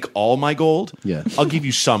you take all my gold, Yeah. I'll give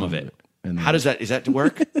you some of it. And How does that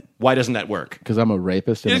work? Why doesn't that work? Because I'm a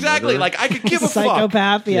rapist. And a Exactly. murderer? Like I could give a fuck.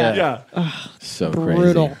 Psychopath, yeah. Yeah. So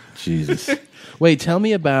Brutal. crazy. Jesus. Wait, tell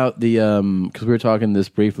me about the because we were talking this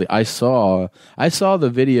briefly. I saw the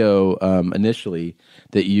video initially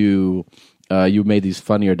that you made these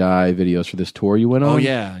Funny or Die videos for this tour you went on. Oh,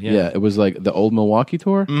 yeah. It was like the old Milwaukee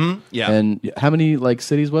tour. Mm-hmm. Yeah. And how many like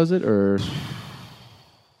cities was it? Or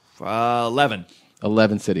 11.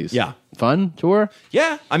 11 cities. Yeah. Fun tour.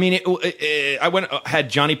 Yeah, I mean, I went had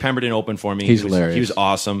Johnny Pemberton open for me. He's He was hilarious. He was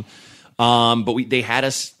awesome. But they had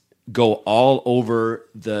us go all over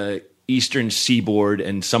the Eastern Seaboard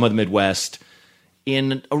and some of the Midwest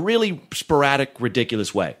in a really sporadic,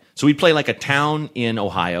 ridiculous way. So we'd play like a town in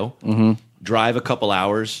Ohio, drive a couple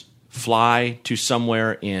hours, fly to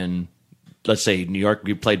somewhere in, let's say, New York.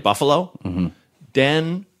 We played Buffalo.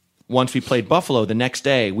 Then once we played Buffalo, the next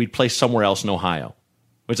day we'd play somewhere else in Ohio.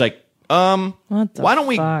 It's like, What the why don't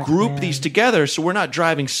we fuck, group man? these together so we're not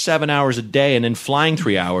driving 7 hours a day and then flying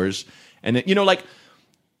 3 hours and then, you know, like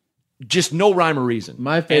just no rhyme or reason.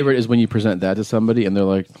 My favorite is when you present that to somebody and they're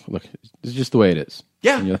like, "Look, it's just the way it is."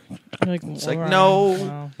 Yeah. And you're like, It's like,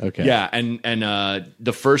 no. okay. Yeah, and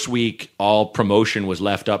the first week, all promotion was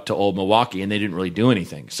left up to Old Milwaukee, and they didn't really do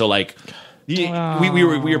anything. So like, we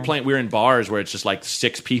were playing. We were in bars where it's just like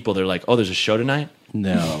 6 people. They're like, "Oh, there's a show tonight,"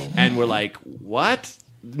 No. and we're like, "What?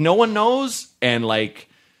 No one knows." And like,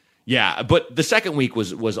 yeah. But the second week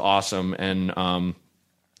was awesome, and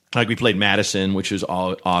like we played Madison, which was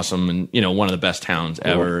all awesome, and you know, one of the best towns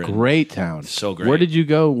ever. And Great town. So great. Where did you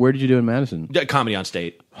go? Where did you do in Madison? Comedy on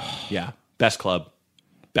State. Yeah, best club.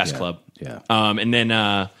 Club. Yeah. And then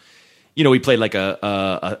you know, we played like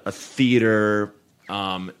a theater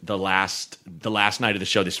the last night of the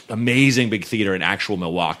show, this amazing big theater in actual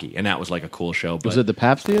Milwaukee, and that was like a cool show. But Was it the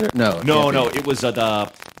Pabst Theater? No. no, it was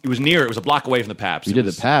it was near. It was a block away from the Pabst. You It did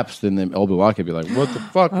was- the Pabst, and then Old Milwaukee would be like, "What the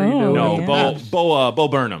fuck are you doing?" No, Yeah. Bo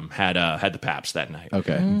Burnham had the Pabst that night.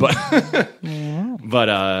 Okay. But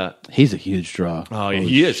He's a huge draw. oh yeah, Holy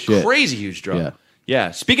he is shit. crazy huge draw. Yeah.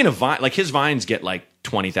 Yeah. Speaking of Vine, like his Vines get like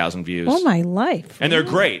 20,000 views. Oh my life! And they're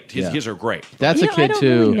great. Yeah. His are great. That's You a know, I kid don't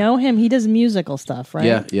too. really know him. He does musical stuff, right?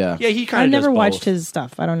 Yeah, yeah. Yeah, he kind I've of never does watched both. his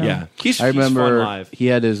stuff. I don't know. Yeah, he's I remember fun live. he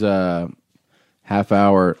had his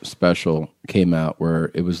half-hour special came out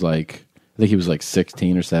where it was like, I think he was like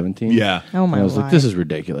 16 or 17. Yeah. Oh my And I was like, life. this is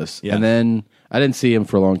ridiculous. Yeah. And then I didn't see him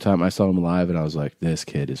for a long time. I saw him live, and I was like, this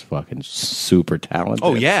kid is fucking super talented.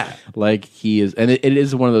 Oh, yeah. Like he is, and it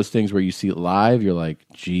is one of those things where you see it live, you're like,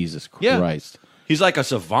 Jesus Yeah. Christ. He's like a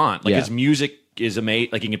savant. Like Yeah. his music is amazing.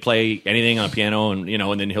 Like he can play anything on a piano, and you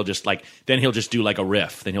know, and then he'll just do like a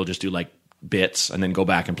riff. Then he'll just do like bits and then go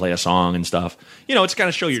back and play a song and stuff. You know, it's kind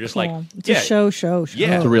of show you're just like, It's a show.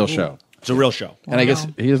 Yeah. It's a real show. It's a real show. And I guess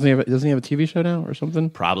he doesn't have a TV show now or something?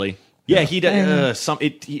 Probably. Yeah, he does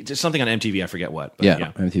something on MTV. I forget what. But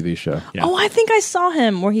Yeah, MTV show. Yeah. Oh, I think I saw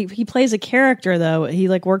him where he plays a character though. He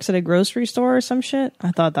like works at a grocery store or some shit.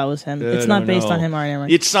 I thought that was him. It's not based on him or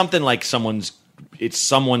anything. It's something like someone's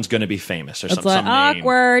going to be famous or It's something. like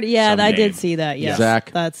awkward. Yeah, I did see that. Yes,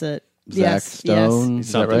 Zach. That's it. Zach Stone. Yes.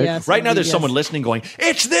 Is that right? Yes, Right now, there's yes. some's listening going,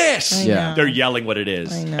 "It's this!" Yeah. They're yelling what it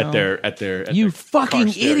is I know. at their You their fucking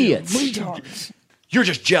car stereo. idiots. You're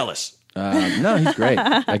just jealous. No, he's great.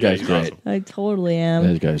 That guy's he's great. awesome. I totally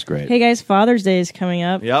am. That guy's great. Hey guys, Father's Day is coming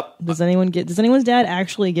up. Yep. Does anyone's dad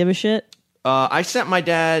actually give a shit? I sent my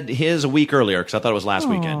dad his a week earlier because I thought it was last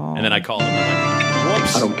weekend, and then I called him. I'm like,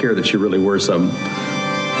 "Whoops!" I don't care that you really were some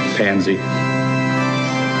pansy.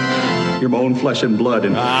 You're my own flesh and blood,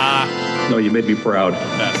 and no, you made me proud.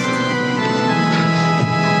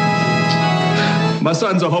 My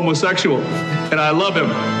son's a homosexual, and I love him.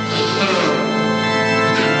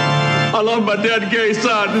 I love my dead gay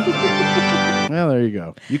son. Well, there you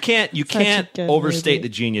go. You can't good overstate movie. the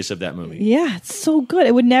genius of that movie. Yeah, it's so good.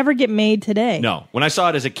 It would never get made today. No, when I saw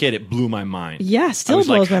it as a kid, it blew my mind. Yeah, I still was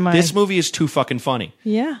blows like, my mind. This movie is too fucking funny.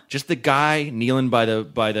 Yeah. Just the guy kneeling by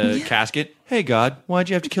the casket. Hey God, why'd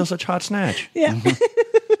you have to kill such hot snatch? Yeah.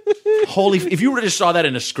 Holy! If you would have just saw that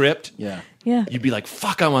in a script, Yeah. Yeah. you'd be like,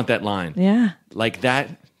 "Fuck, I want that line." Yeah. Like that.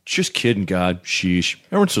 Just kidding, God. Sheesh.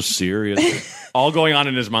 Everyone's so serious. All going on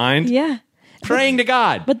in his mind. Yeah. Praying to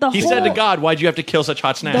God. But he said to God, "Why'd you have to kill such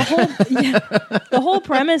hot snatch?" The whole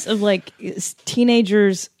premise of like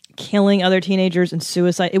teenagers killing other teenagers and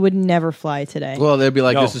suicide, it would never fly today. Well, they'd be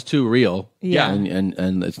like, No. "This is too real." Yeah.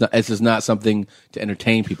 and it's not. This is not something to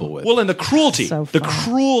entertain people with. Well, and the cruelty, So the fun.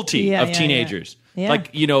 cruelty Yeah, of yeah, teenagers. yeah. Like,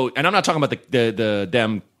 you know, and I'm not talking about the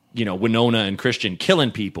them, you know, Winona and Christian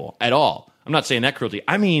killing people at all. I'm not saying that cruelty.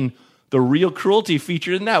 I mean the real cruelty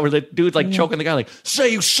featured in that, where the dude's like choking the guy, like, "Say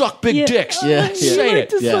you suck big Yeah. dicks." Yeah, You Say like it.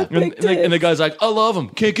 to Yeah. suck big And the dicks. guy's like, "I love him.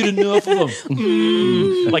 Can't get enough of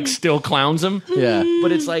him." Like, still clowns him. Yeah.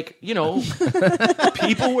 But it's like, you know,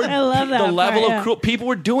 people were I love that the level part, of yeah. cruel. People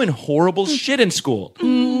were doing horrible shit in school. So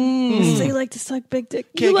you like to suck big dick?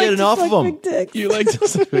 Can't You like get to enough suck of 'em. big dicks. You like to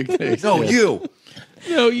suck big dicks. No, you.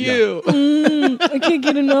 No, you. I can't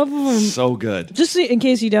get enough of them. So good. Just in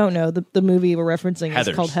case you don't know, the movie we're referencing Heathers.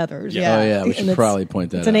 is called Heathers. Yeah. Oh, yeah, we And should it's- probably point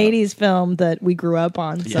that It's an out. 80s film that we grew up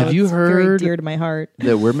on. So Have you it's very heard- dear to my heart.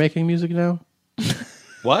 That we're making music now.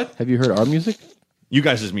 What? Have you heard our music? You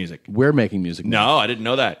guys' music. We're making music now. No, I didn't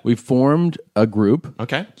know that. We formed a group.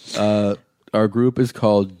 Okay. Our group is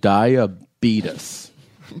called Diabetes.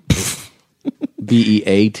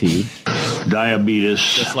 BEAT. Diabetes.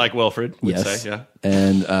 Just like Wilfred would Yes. say, yeah.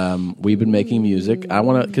 And we've been making music. I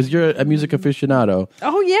want to, because you're a music aficionado.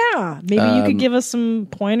 Oh, yeah. Maybe you could give us some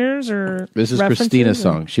pointers or This is references Christina's or-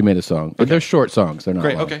 song. She made a song. But they're short songs. They're not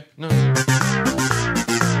Great, long. okay. No.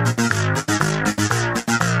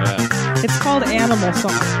 It's called Animal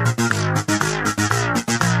Song.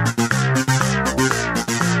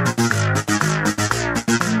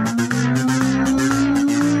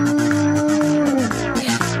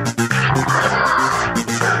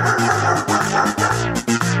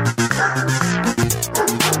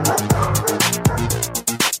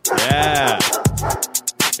 Yeah.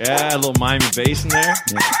 Yeah, a little Miami bass in there.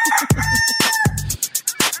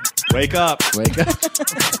 Wake up. Wake up.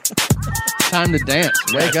 Time to dance.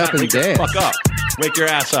 Wake up and Wake the dance. fuck up. Wake your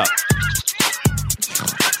ass up.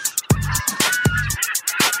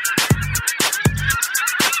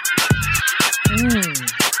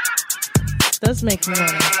 Does make me want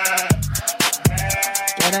to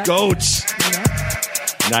get up. Goats.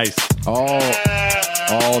 Nice. All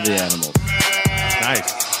the animals.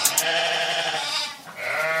 Nice.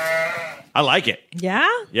 I like it. Yeah?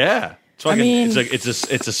 Yeah. It's fucking, mean-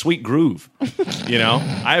 it's a sweet groove. You know?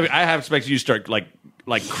 I have expected you to start like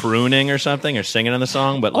crooning or something or singing in the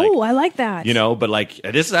song, but like Oh, I like that. you know, but like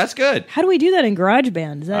that's good. How do we do that in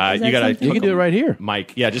GarageBand? Is that, is that You gotta something- You can do it right here.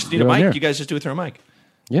 Mic. Yeah, just need Do a it on mic. here. You guys just do it through a mic.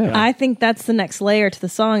 Yeah. I think that's the next layer to the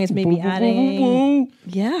song is maybe adding.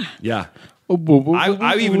 Yeah. Yeah.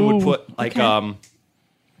 I even would put like Okay.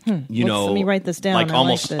 you know, let me write this down. Like I like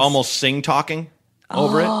almost this. almost sing talking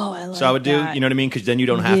over it. I like so I would do, that. you know what I mean? Because then you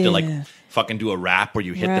don't have to like Yeah. fucking do a rap where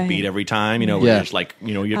you hit the Right. beat every time. You know, where Yeah. you're just like,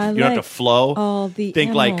 you know, you I don't have to like flow. all the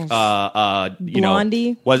Think like animals. you know,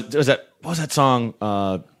 Blondie? was that what was that song?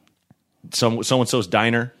 So and so's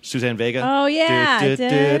Diner, Suzanne Vega. Oh, yeah. They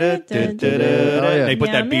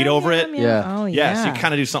put that beat over it. Yeah. Oh, Yeah, yeah. so you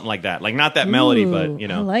kind of do something like that. Like not that melody, but you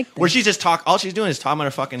know, I like where this. she's just all she's doing is talking about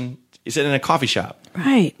her fucking sitting in a coffee shop.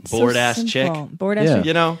 Right. Bored ass chick. Bored ass chick.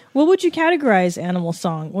 You know? What would you categorize Animal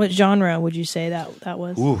Song? What genre would you say that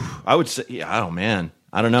was? Ooh, I would say, yeah, oh man.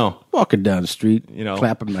 I don't know. Walking down the street, you know,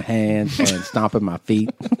 clapping my hands and stomping my feet.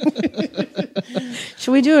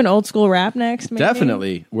 Should we do an old school rap next? Maybe?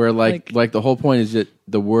 Definitely. Where like the whole point is that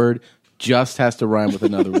the word just has to rhyme with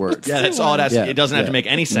another word. Yeah, that's all it has. It doesn't have to make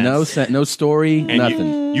any sense. No story, and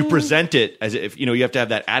nothing. You present it as if, you know, you have to have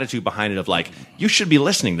that attitude behind it of like, you should be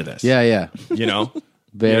listening to this. Yeah. You know?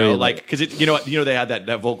 Very, you know, like, because you know they had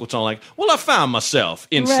that vocal tone like, well, I found myself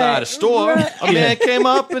inside a store. A man came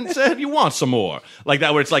up and said, you want some more? Like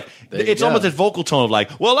that, where it's like, it's almost a vocal tone of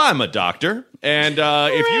like, well, I'm a doctor. And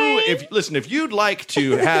if you'd like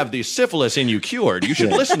to have the syphilis in you cured, you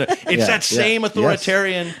should listen to it's that same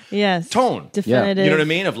authoritarian tone. Definitive. You know what I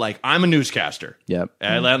mean? Of like, I'm a newscaster. Yep.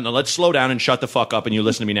 Let's slow down and shut the fuck up and you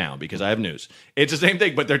listen to me now because I have news. It's the same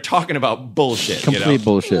thing, but they're talking about bullshit. Complete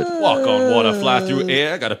bullshit. Walk on water, fly through air.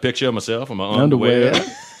 I got a picture of myself in my underwear.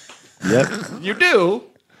 Yep. You do?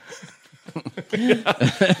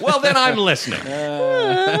 Well, then I'm listening.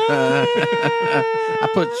 I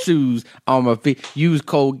put shoes on my feet, use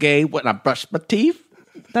Colgate when I brush my teeth.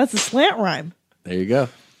 That's a slant rhyme. There you go.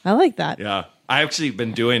 I like that. Yeah. I've actually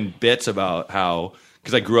been doing bits about how,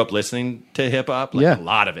 because I grew up listening to hip hop, like a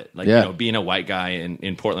lot of it. Like, you know, being a white guy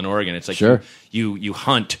in Portland, Oregon, it's like you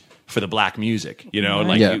hunt for the black music, you know,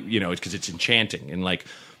 like, you know, because it's enchanting. And like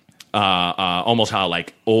almost how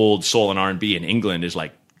like old soul and R&B in England is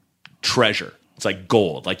like treasure. It's like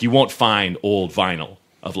gold. Like you won't find old vinyl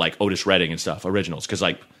of like Otis Redding and stuff, originals, because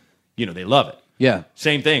like, you know, they love it. Yeah.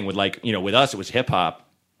 Same thing with like, you know, with us, it was hip hop.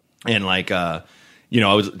 And like, you know,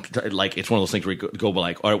 I was like, it's one of those things where you go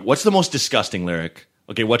like, all right, what's the most disgusting lyric?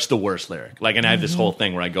 Okay, what's the worst lyric? Like, and I have this whole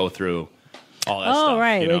thing where I go through all that stuff. Oh,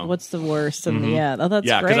 right. You know? Like, what's the worst? And that's great.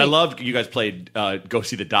 Yeah, because I loved you guys played Go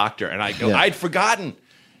See the Doctor, and I'd forgotten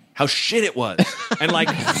how shit it was. And like,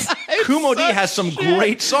 Kumo D has some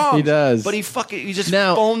great songs. He does. But he just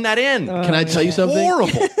phoned that in. Can I tell you something?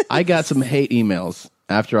 Horrible. I got some hate emails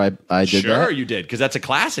after I did that. Sure you did, because that's a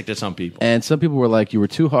classic to some people. And some people were like, you were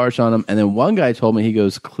too harsh on him. And then one guy told me, he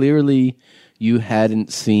goes, clearly you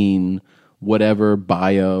hadn't seen whatever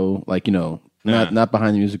bio, like, you know, not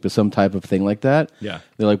behind the music, but some type of thing like that. Yeah.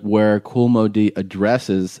 They're like, where Kool Moe Dee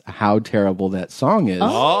addresses how terrible that song is.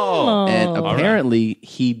 Oh. And apparently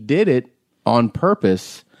he did it on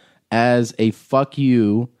purpose as a fuck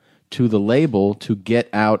you to the label to get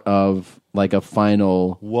out of like a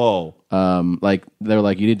final. Whoa. Like they're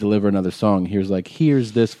like, you need to deliver another song. Here's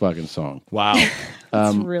this fucking song. Wow.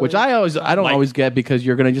 Which I don't always get, because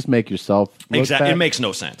you're gonna just make yourself look exactly. bad. It makes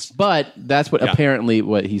no sense. But that's what apparently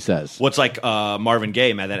what he says. What's like Marvin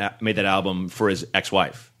Gaye made that album for his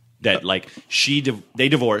ex-wife. That like they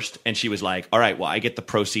divorced, and she was like, all right, well, I get the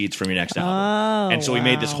proceeds from your next album. And so he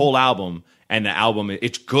made this whole album, and the album,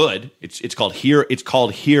 it's good. It's called Here. It's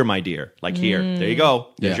called Here, My Dear. Like Here. There you go.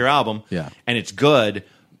 There's your album. Yeah. And it's good.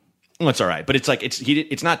 Well, it's all right, but it's like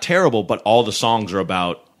it's not terrible. But all the songs are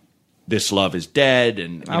about this love is dead,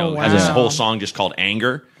 and you know has this whole song just called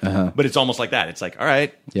Anger. But it's almost like that. It's like, all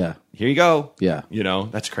right, yeah, here you go. Yeah, you know,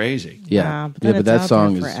 that's crazy. Yeah, but that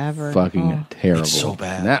song is forever. fucking terrible. It's so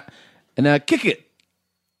bad. And now kick it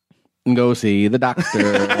and go see the doctor.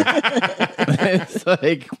 It's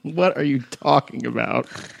like, what are you talking about?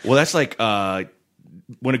 Well, that's like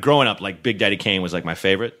when growing up, like Big Daddy Kane was like my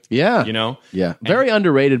favorite. Yeah, you know, very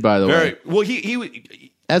underrated, by the way. Well,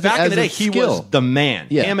 he as back in the day, he was the man.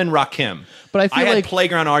 Yeah. Him and Rakim. But I feel had like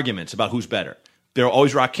playground arguments about who's better. There were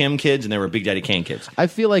always Rakim kids, and there were Big Daddy Kane kids. I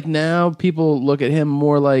feel like now people look at him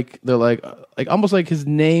more like they're like almost like his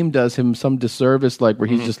name does him some disservice, like where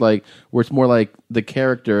he's just like where it's more like the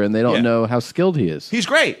character, and they don't know how skilled he is. He's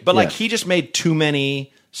great, but like he just made too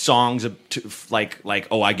many songs like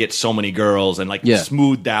oh, I get so many girls, and like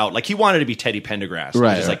smoothed out. Like he wanted to be Teddy Pendergrass,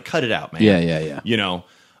 right? Just like cut it out, man. Yeah. You know.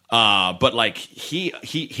 But like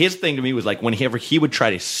his thing to me was like whenever he would try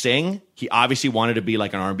to sing, he obviously wanted to be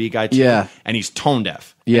like an R&B guy too. Yeah. And he's tone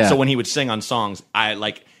deaf. Yeah. And so when he would sing on songs,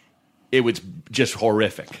 it was just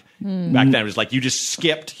horrific. Back then it was like you just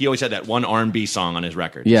skipped. He always had that one R&B song on his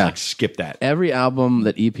record. Yeah. Just like skip that. Every album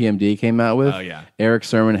that EPMD came out with, Eric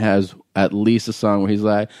Sermon has at least a song where he's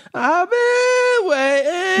like, I've been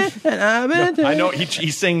waiting and I've been I know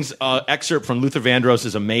he sings excerpt from Luther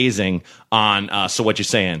Vandross' Amazing on So What You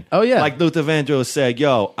Saying. Oh yeah. Like Luther Vandross said,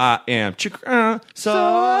 yo, I am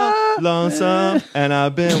so lonesome and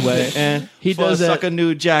I've been waiting he for does suck a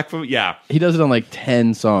new jack from He does it on like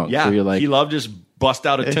 10 songs. Yeah. So you're like, he loved just bust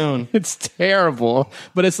out a tune. It's terrible,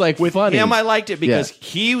 but it's like with funny. him. I liked it because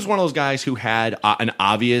he was one of those guys who had an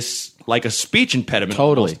obvious, like a speech impediment,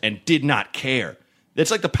 almost, and did not care.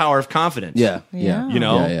 It's like the power of confidence. Yeah, yeah. You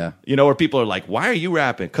know? Yeah. You know, where people are like, why are you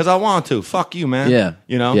rapping? Because I want to. Fuck you, man. Yeah.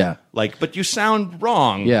 You know? Yeah. Like, but you sound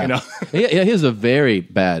wrong. Yeah. You know? he has a very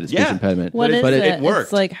bad speech impediment. What is but it? it worked.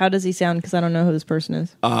 It's like, how does he sound? Because I don't know who this person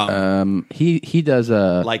is. He does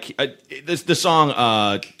a Like the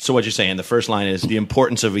song. So what you're saying? The first line is the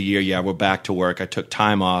importance of a year. Yeah, we're back to work. I took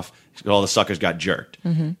time off. All the suckers got jerked.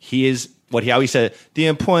 He is how he said the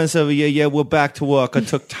importance of a year. Yeah, we're back to work. I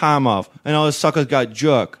took time off, and all the suckers got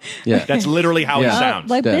jerked. Yeah. That's literally how he sounds.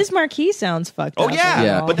 Like Yeah. Bismarck, he sounds fucked up. yeah.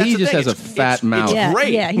 yeah, But but that's he the just thing. has a It's- fat it's mouth. yeah,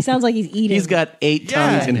 great. yeah, he sounds like he's eating. He's got 8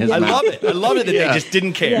 tongues in his I mouth. love it. I love it that they just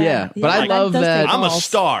didn't care. Yeah, but I love does that- take I'm a balls.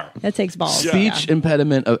 star. That takes balls. Speech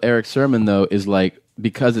impediment of Eric Sermon though is like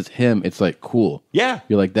because it's him, it's like cool. Yeah.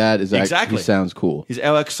 You're like that is Exactly. he sounds cool. He's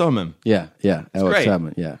Alex Sermon. Yeah, Alex great.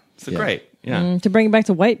 Sermon. Yeah, It's great. Yeah. To bring it back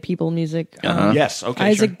to white people music, Yes. Okay.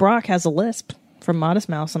 Isaac sure. Brock has a lisp from Modest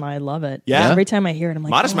Mouse, and I love it. Yeah? Every time I hear it, I'm like,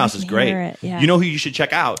 Modest oh, Mouse I is can great. hear it. Yeah. You know who you should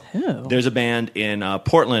check out? Who? There's a band in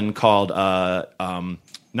Portland called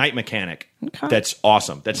Night Mechanic. Okay. That's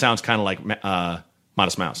awesome. That sounds kind of like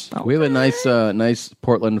Modest Mouse. We have a nice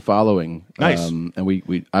Portland following. Nice. And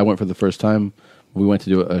I went for the first time. We went to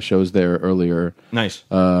do shows there earlier. Nice.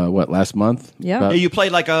 Last month? Yeah. About Yeah, you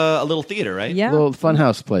played like a little theater, right? Yeah. a little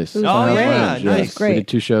funhouse place. was Funhouse great. Lounge, Nice. yes. Great. We did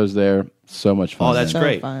 2 shows there. So much fun. Oh, that's So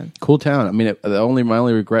great. fun. cool town. I mean, my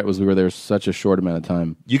only regret was we were there such a short amount of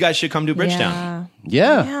time. You guys should come to Bridgetown.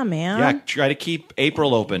 Yeah. Yeah, man. Yeah, try to keep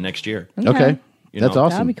April open next year. Okay. You That's know.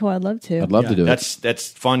 awesome. That'd be cool. I'd love to. I'd love to do it. That's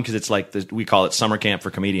fun because it's like we call it summer camp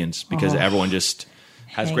for comedians because everyone just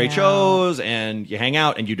has Hang great out. shows and you hang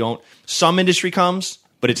out and you don't. Some industry comes,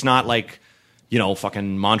 but it's not like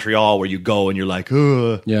fucking Montreal where you go and you're like,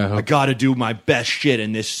 ugh, Yeah. I got to do my best shit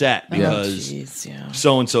in this set because Jeez, yeah.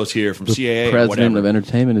 so and so's here from CAA or President whatever. of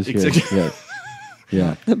Entertainment is here. Exactly. Yeah.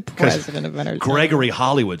 Yeah. The president of entertainment. Gregory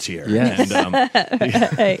Hollywood's here. Yes. And,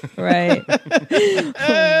 Right. Right.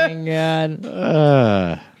 Oh my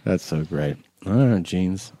god. That's so great. All right,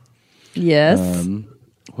 Jeans. Yes.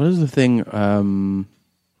 What is the thing?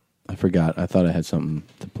 I forgot. I thought I had something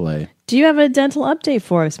to play. Do you have a dental update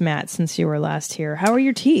for us, Matt, since you were last here? How are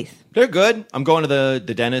your teeth? they're good. I'm going to the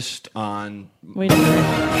dentist on. Wait a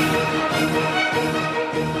minute.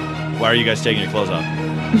 Why are you guys taking your clothes off?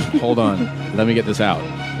 Hold on. Let me get this out.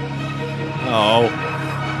 Oh.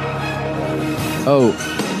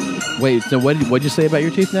 Oh, wait. So what'd you say about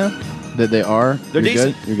your teeth now? That they are? They're You're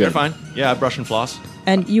decent. Good? You're good. They're fine. Yeah, I brush and floss.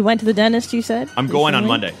 And you went to the dentist, you said? I'm going on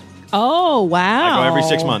recently? Monday. Oh, wow. I go every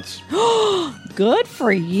 6 months. Good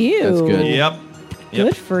for you. That's good. Yep.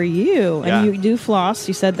 Good for you. Yeah. And you do floss.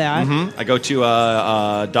 You said that. I go to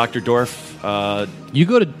Dr. Dorf. You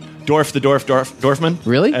go to Dorfman.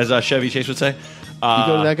 Really? As Chevy Chase would say. you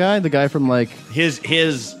go to that guy, the guy from like His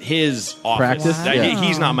office. Practice? That- Yeah.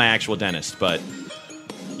 He's not my actual dentist, but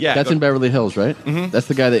yeah. that's in Beverly Hills, right? Mm-hmm. That's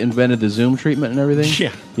the guy that invented the Zoom treatment and everything.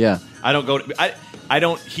 Yeah. Yeah. I don't go to. I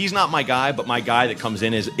don't. He's not my guy, but my guy that comes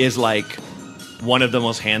in is like one of the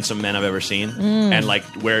most handsome men I've ever seen, and like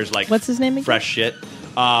wears like What's his name again? fresh shit.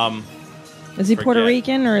 Is he Puerto Forget.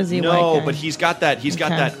 Rican or is he white? No, guy? but he's got that. He's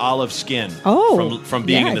got Okay. that olive skin. Oh, from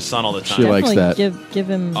being yeah. in the sun all the time. She likes Definitely that. Give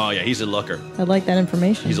him. Oh yeah, he's a looker. I'd like that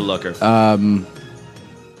information. He's a looker.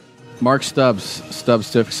 Mark Stubbs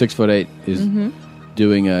 6'8" is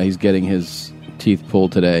doing. He's getting his teeth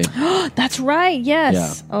pulled today. That's right.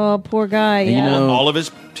 Yes. Oh, poor guy. And Yeah. you know- all of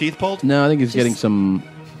his teeth pulled. No, I think he's getting some.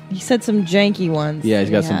 He said some janky ones. Yeah, he's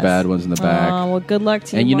got some bad ones in the back. Oh, well, good luck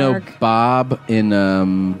to you, And you know Mark. Bob in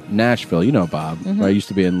Nashville. You know Bob, where I used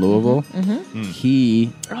to be in Louisville.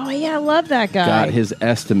 He Oh, yeah, I love that guy. got his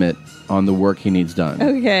estimate on the work he needs done.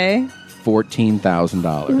 Okay.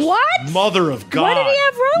 $14,000. What? Mother of God. What did he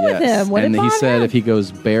have wrong with him? What and did he Bob said have? if he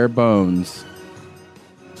goes bare bones,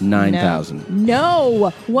 9,000.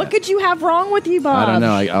 No. What could you have wrong with you, Bob? I don't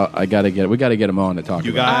know. I gotta get. We gotta get him on to talk.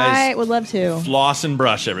 You about guys I would love to. floss and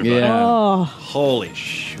brush everybody. Yeah. Oh. Holy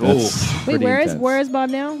shit. That's Wait, pretty intense. where is Bob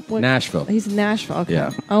now? What? Nashville? He's in Nashville. Okay.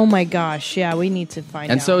 Yeah. Oh my gosh. Yeah, we need to find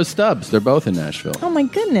out. And so is Stubbs. They're both in Nashville. Oh my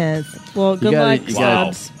goodness. Well, good luck,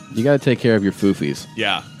 Stubbs. You gotta take care of your foofies.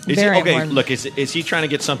 Yeah. Very okay, important. look, is he trying to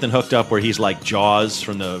get something hooked up where he's like Jaws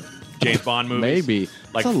from the James Bond movies? Maybe.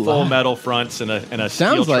 Like That's a full lot. metal fronts and a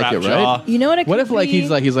Sounds steel like trap it, right? jaw. You know what it What could if like be? he's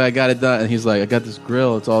like I got it done, and he's like I got this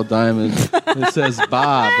grill. It's all diamonds. And it says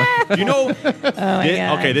Bob. You know,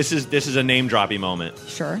 God. okay, this is a name dropping moment.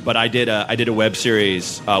 Sure. But I did a web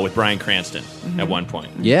series with Bryan Cranston at one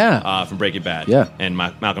point. Yeah. From Breaking Bad. Yeah. And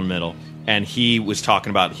Malcolm Middle, and he was talking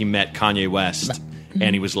about he met Kanye West,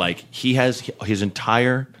 and he was like he has his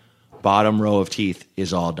entire bottom row of teeth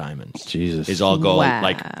is all diamonds. Jesus. Is all gold, Wow.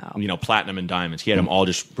 like, platinum and diamonds. He had them all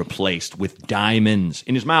just replaced with diamonds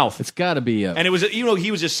in his mouth. It's got to be And it was, he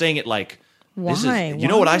was just saying it like, this Why? is, you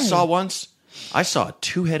know what I Why? saw once? I saw a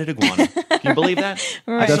 2-headed iguana. Can you believe that?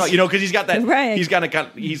 Right. I saw, because he's got that. Right. He's kind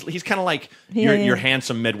of like your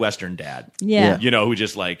handsome Midwestern dad. Yeah. Who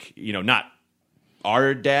just like not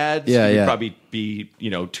our dads. Yeah, You'd yeah. probably be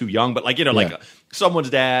too young, but like like someone's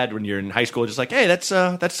dad when you're in high school, just like, hey, that's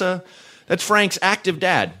Frank's active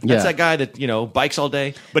dad. That's that guy that bikes all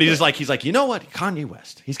day. But he's like, you know what? Kanye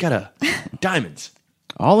West. He's got diamonds.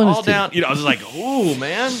 all in his All teeth. down, I was like, "Oh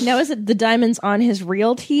man!" Now, is it the diamonds on his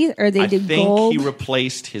real teeth, or they I did think gold? he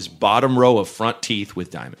replaced his bottom row of front teeth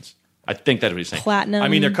with diamonds. I think that's what he's saying. Platinum. I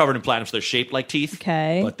mean, they're covered in platinum, so they're shaped like teeth.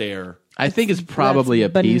 Okay. but they're. I think it's probably a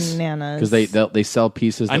That's piece bananas. because they sell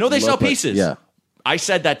pieces. I know that they sell look like- pieces. Yeah, I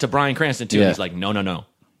said that to Bryan Cranston too. Yeah. And he's like, no.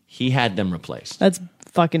 He had them replaced. That's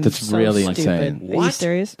fucking. That's so really stupid. insane. Are you What?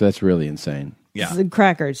 serious? that's really insane. Yeah, The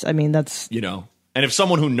crackers. I mean, that's. And if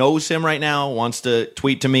someone who knows him right now wants to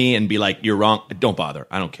tweet to me and be like, "You're wrong," don't bother.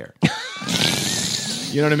 I don't care.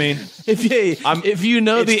 You know what I mean? If you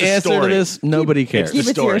know it's the the answer story. to this, nobody cares. Keep The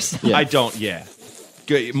it to story. yourself. Yeah. I don't. Yeah.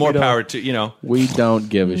 Good, more power to We don't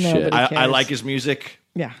give a shit. Nobody- I cares. like his music.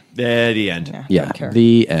 Yeah. The end. Yeah, Don't care.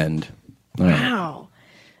 the end. All right. Wow.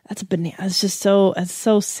 That's a banana. It's just so. It's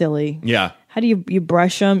so silly. Yeah. How do you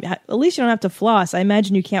brush them? At least you don't have to floss. I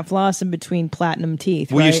imagine you can't floss in between platinum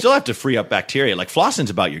teeth. Well, you right? still have to free up bacteria. Like flossing's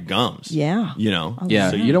about your gums. Yeah. Yeah,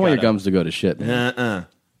 So you don't want your gotta- gums to go to shit, man. You don't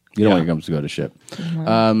Yeah. want your gums to go to shit.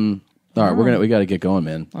 All right, we got to get going,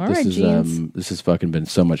 man. All this right, is Jeans. this has fucking been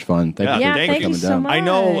so much fun. Thank you Yeah, for thank you coming so down. much. I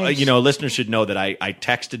know, listeners should know that I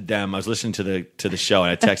texted them. I was listening to the show,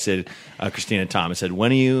 and I texted Christina and Tom. I said,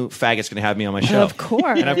 "When are you faggots going to have me on my show?" Of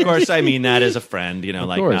course. And of course, I mean that as a friend.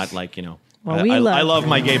 Like course. not like Well, we I love love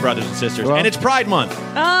my gay brothers and sisters, and it's Pride Month. Oh,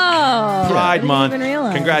 I Pride didn't Month. even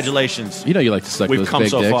realize. Congratulations. You know you like to suck We've those come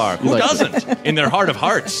big so dicks. far. You Who like to- doesn't? In their heart of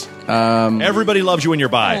hearts. Everybody loves you when you're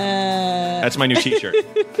bi. That's my new T-shirt.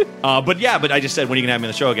 But I just said, when are you gonna have me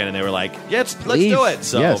on the show again? And they were like, let's Please. do it.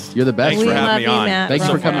 So Yes, you're the best. Thanks We for having love me you, on. Matt Thanks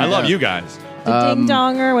for Bronger. coming I love down. you guys. The Ding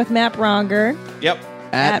Donger with Matt Bronger. Yep.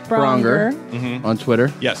 At Braunger on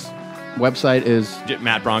Twitter. Yes. Website is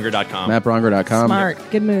MattBronger.com. mattbronger.com. Smart.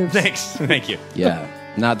 Good moves. Thanks. Thank you. Yeah.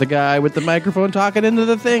 Not the guy with the microphone talking into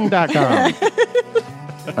the thing.com.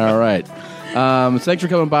 All right. Thanks for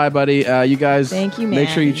coming by, buddy. You guys, Thank you, make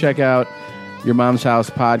sure you Matt. check out your mom's house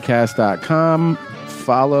podcast.com.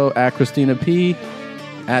 Follow at Christina P,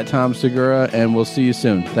 at Tom Segura, and we'll see you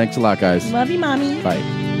soon. Thanks a lot, guys. Love you, mommy.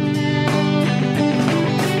 Bye.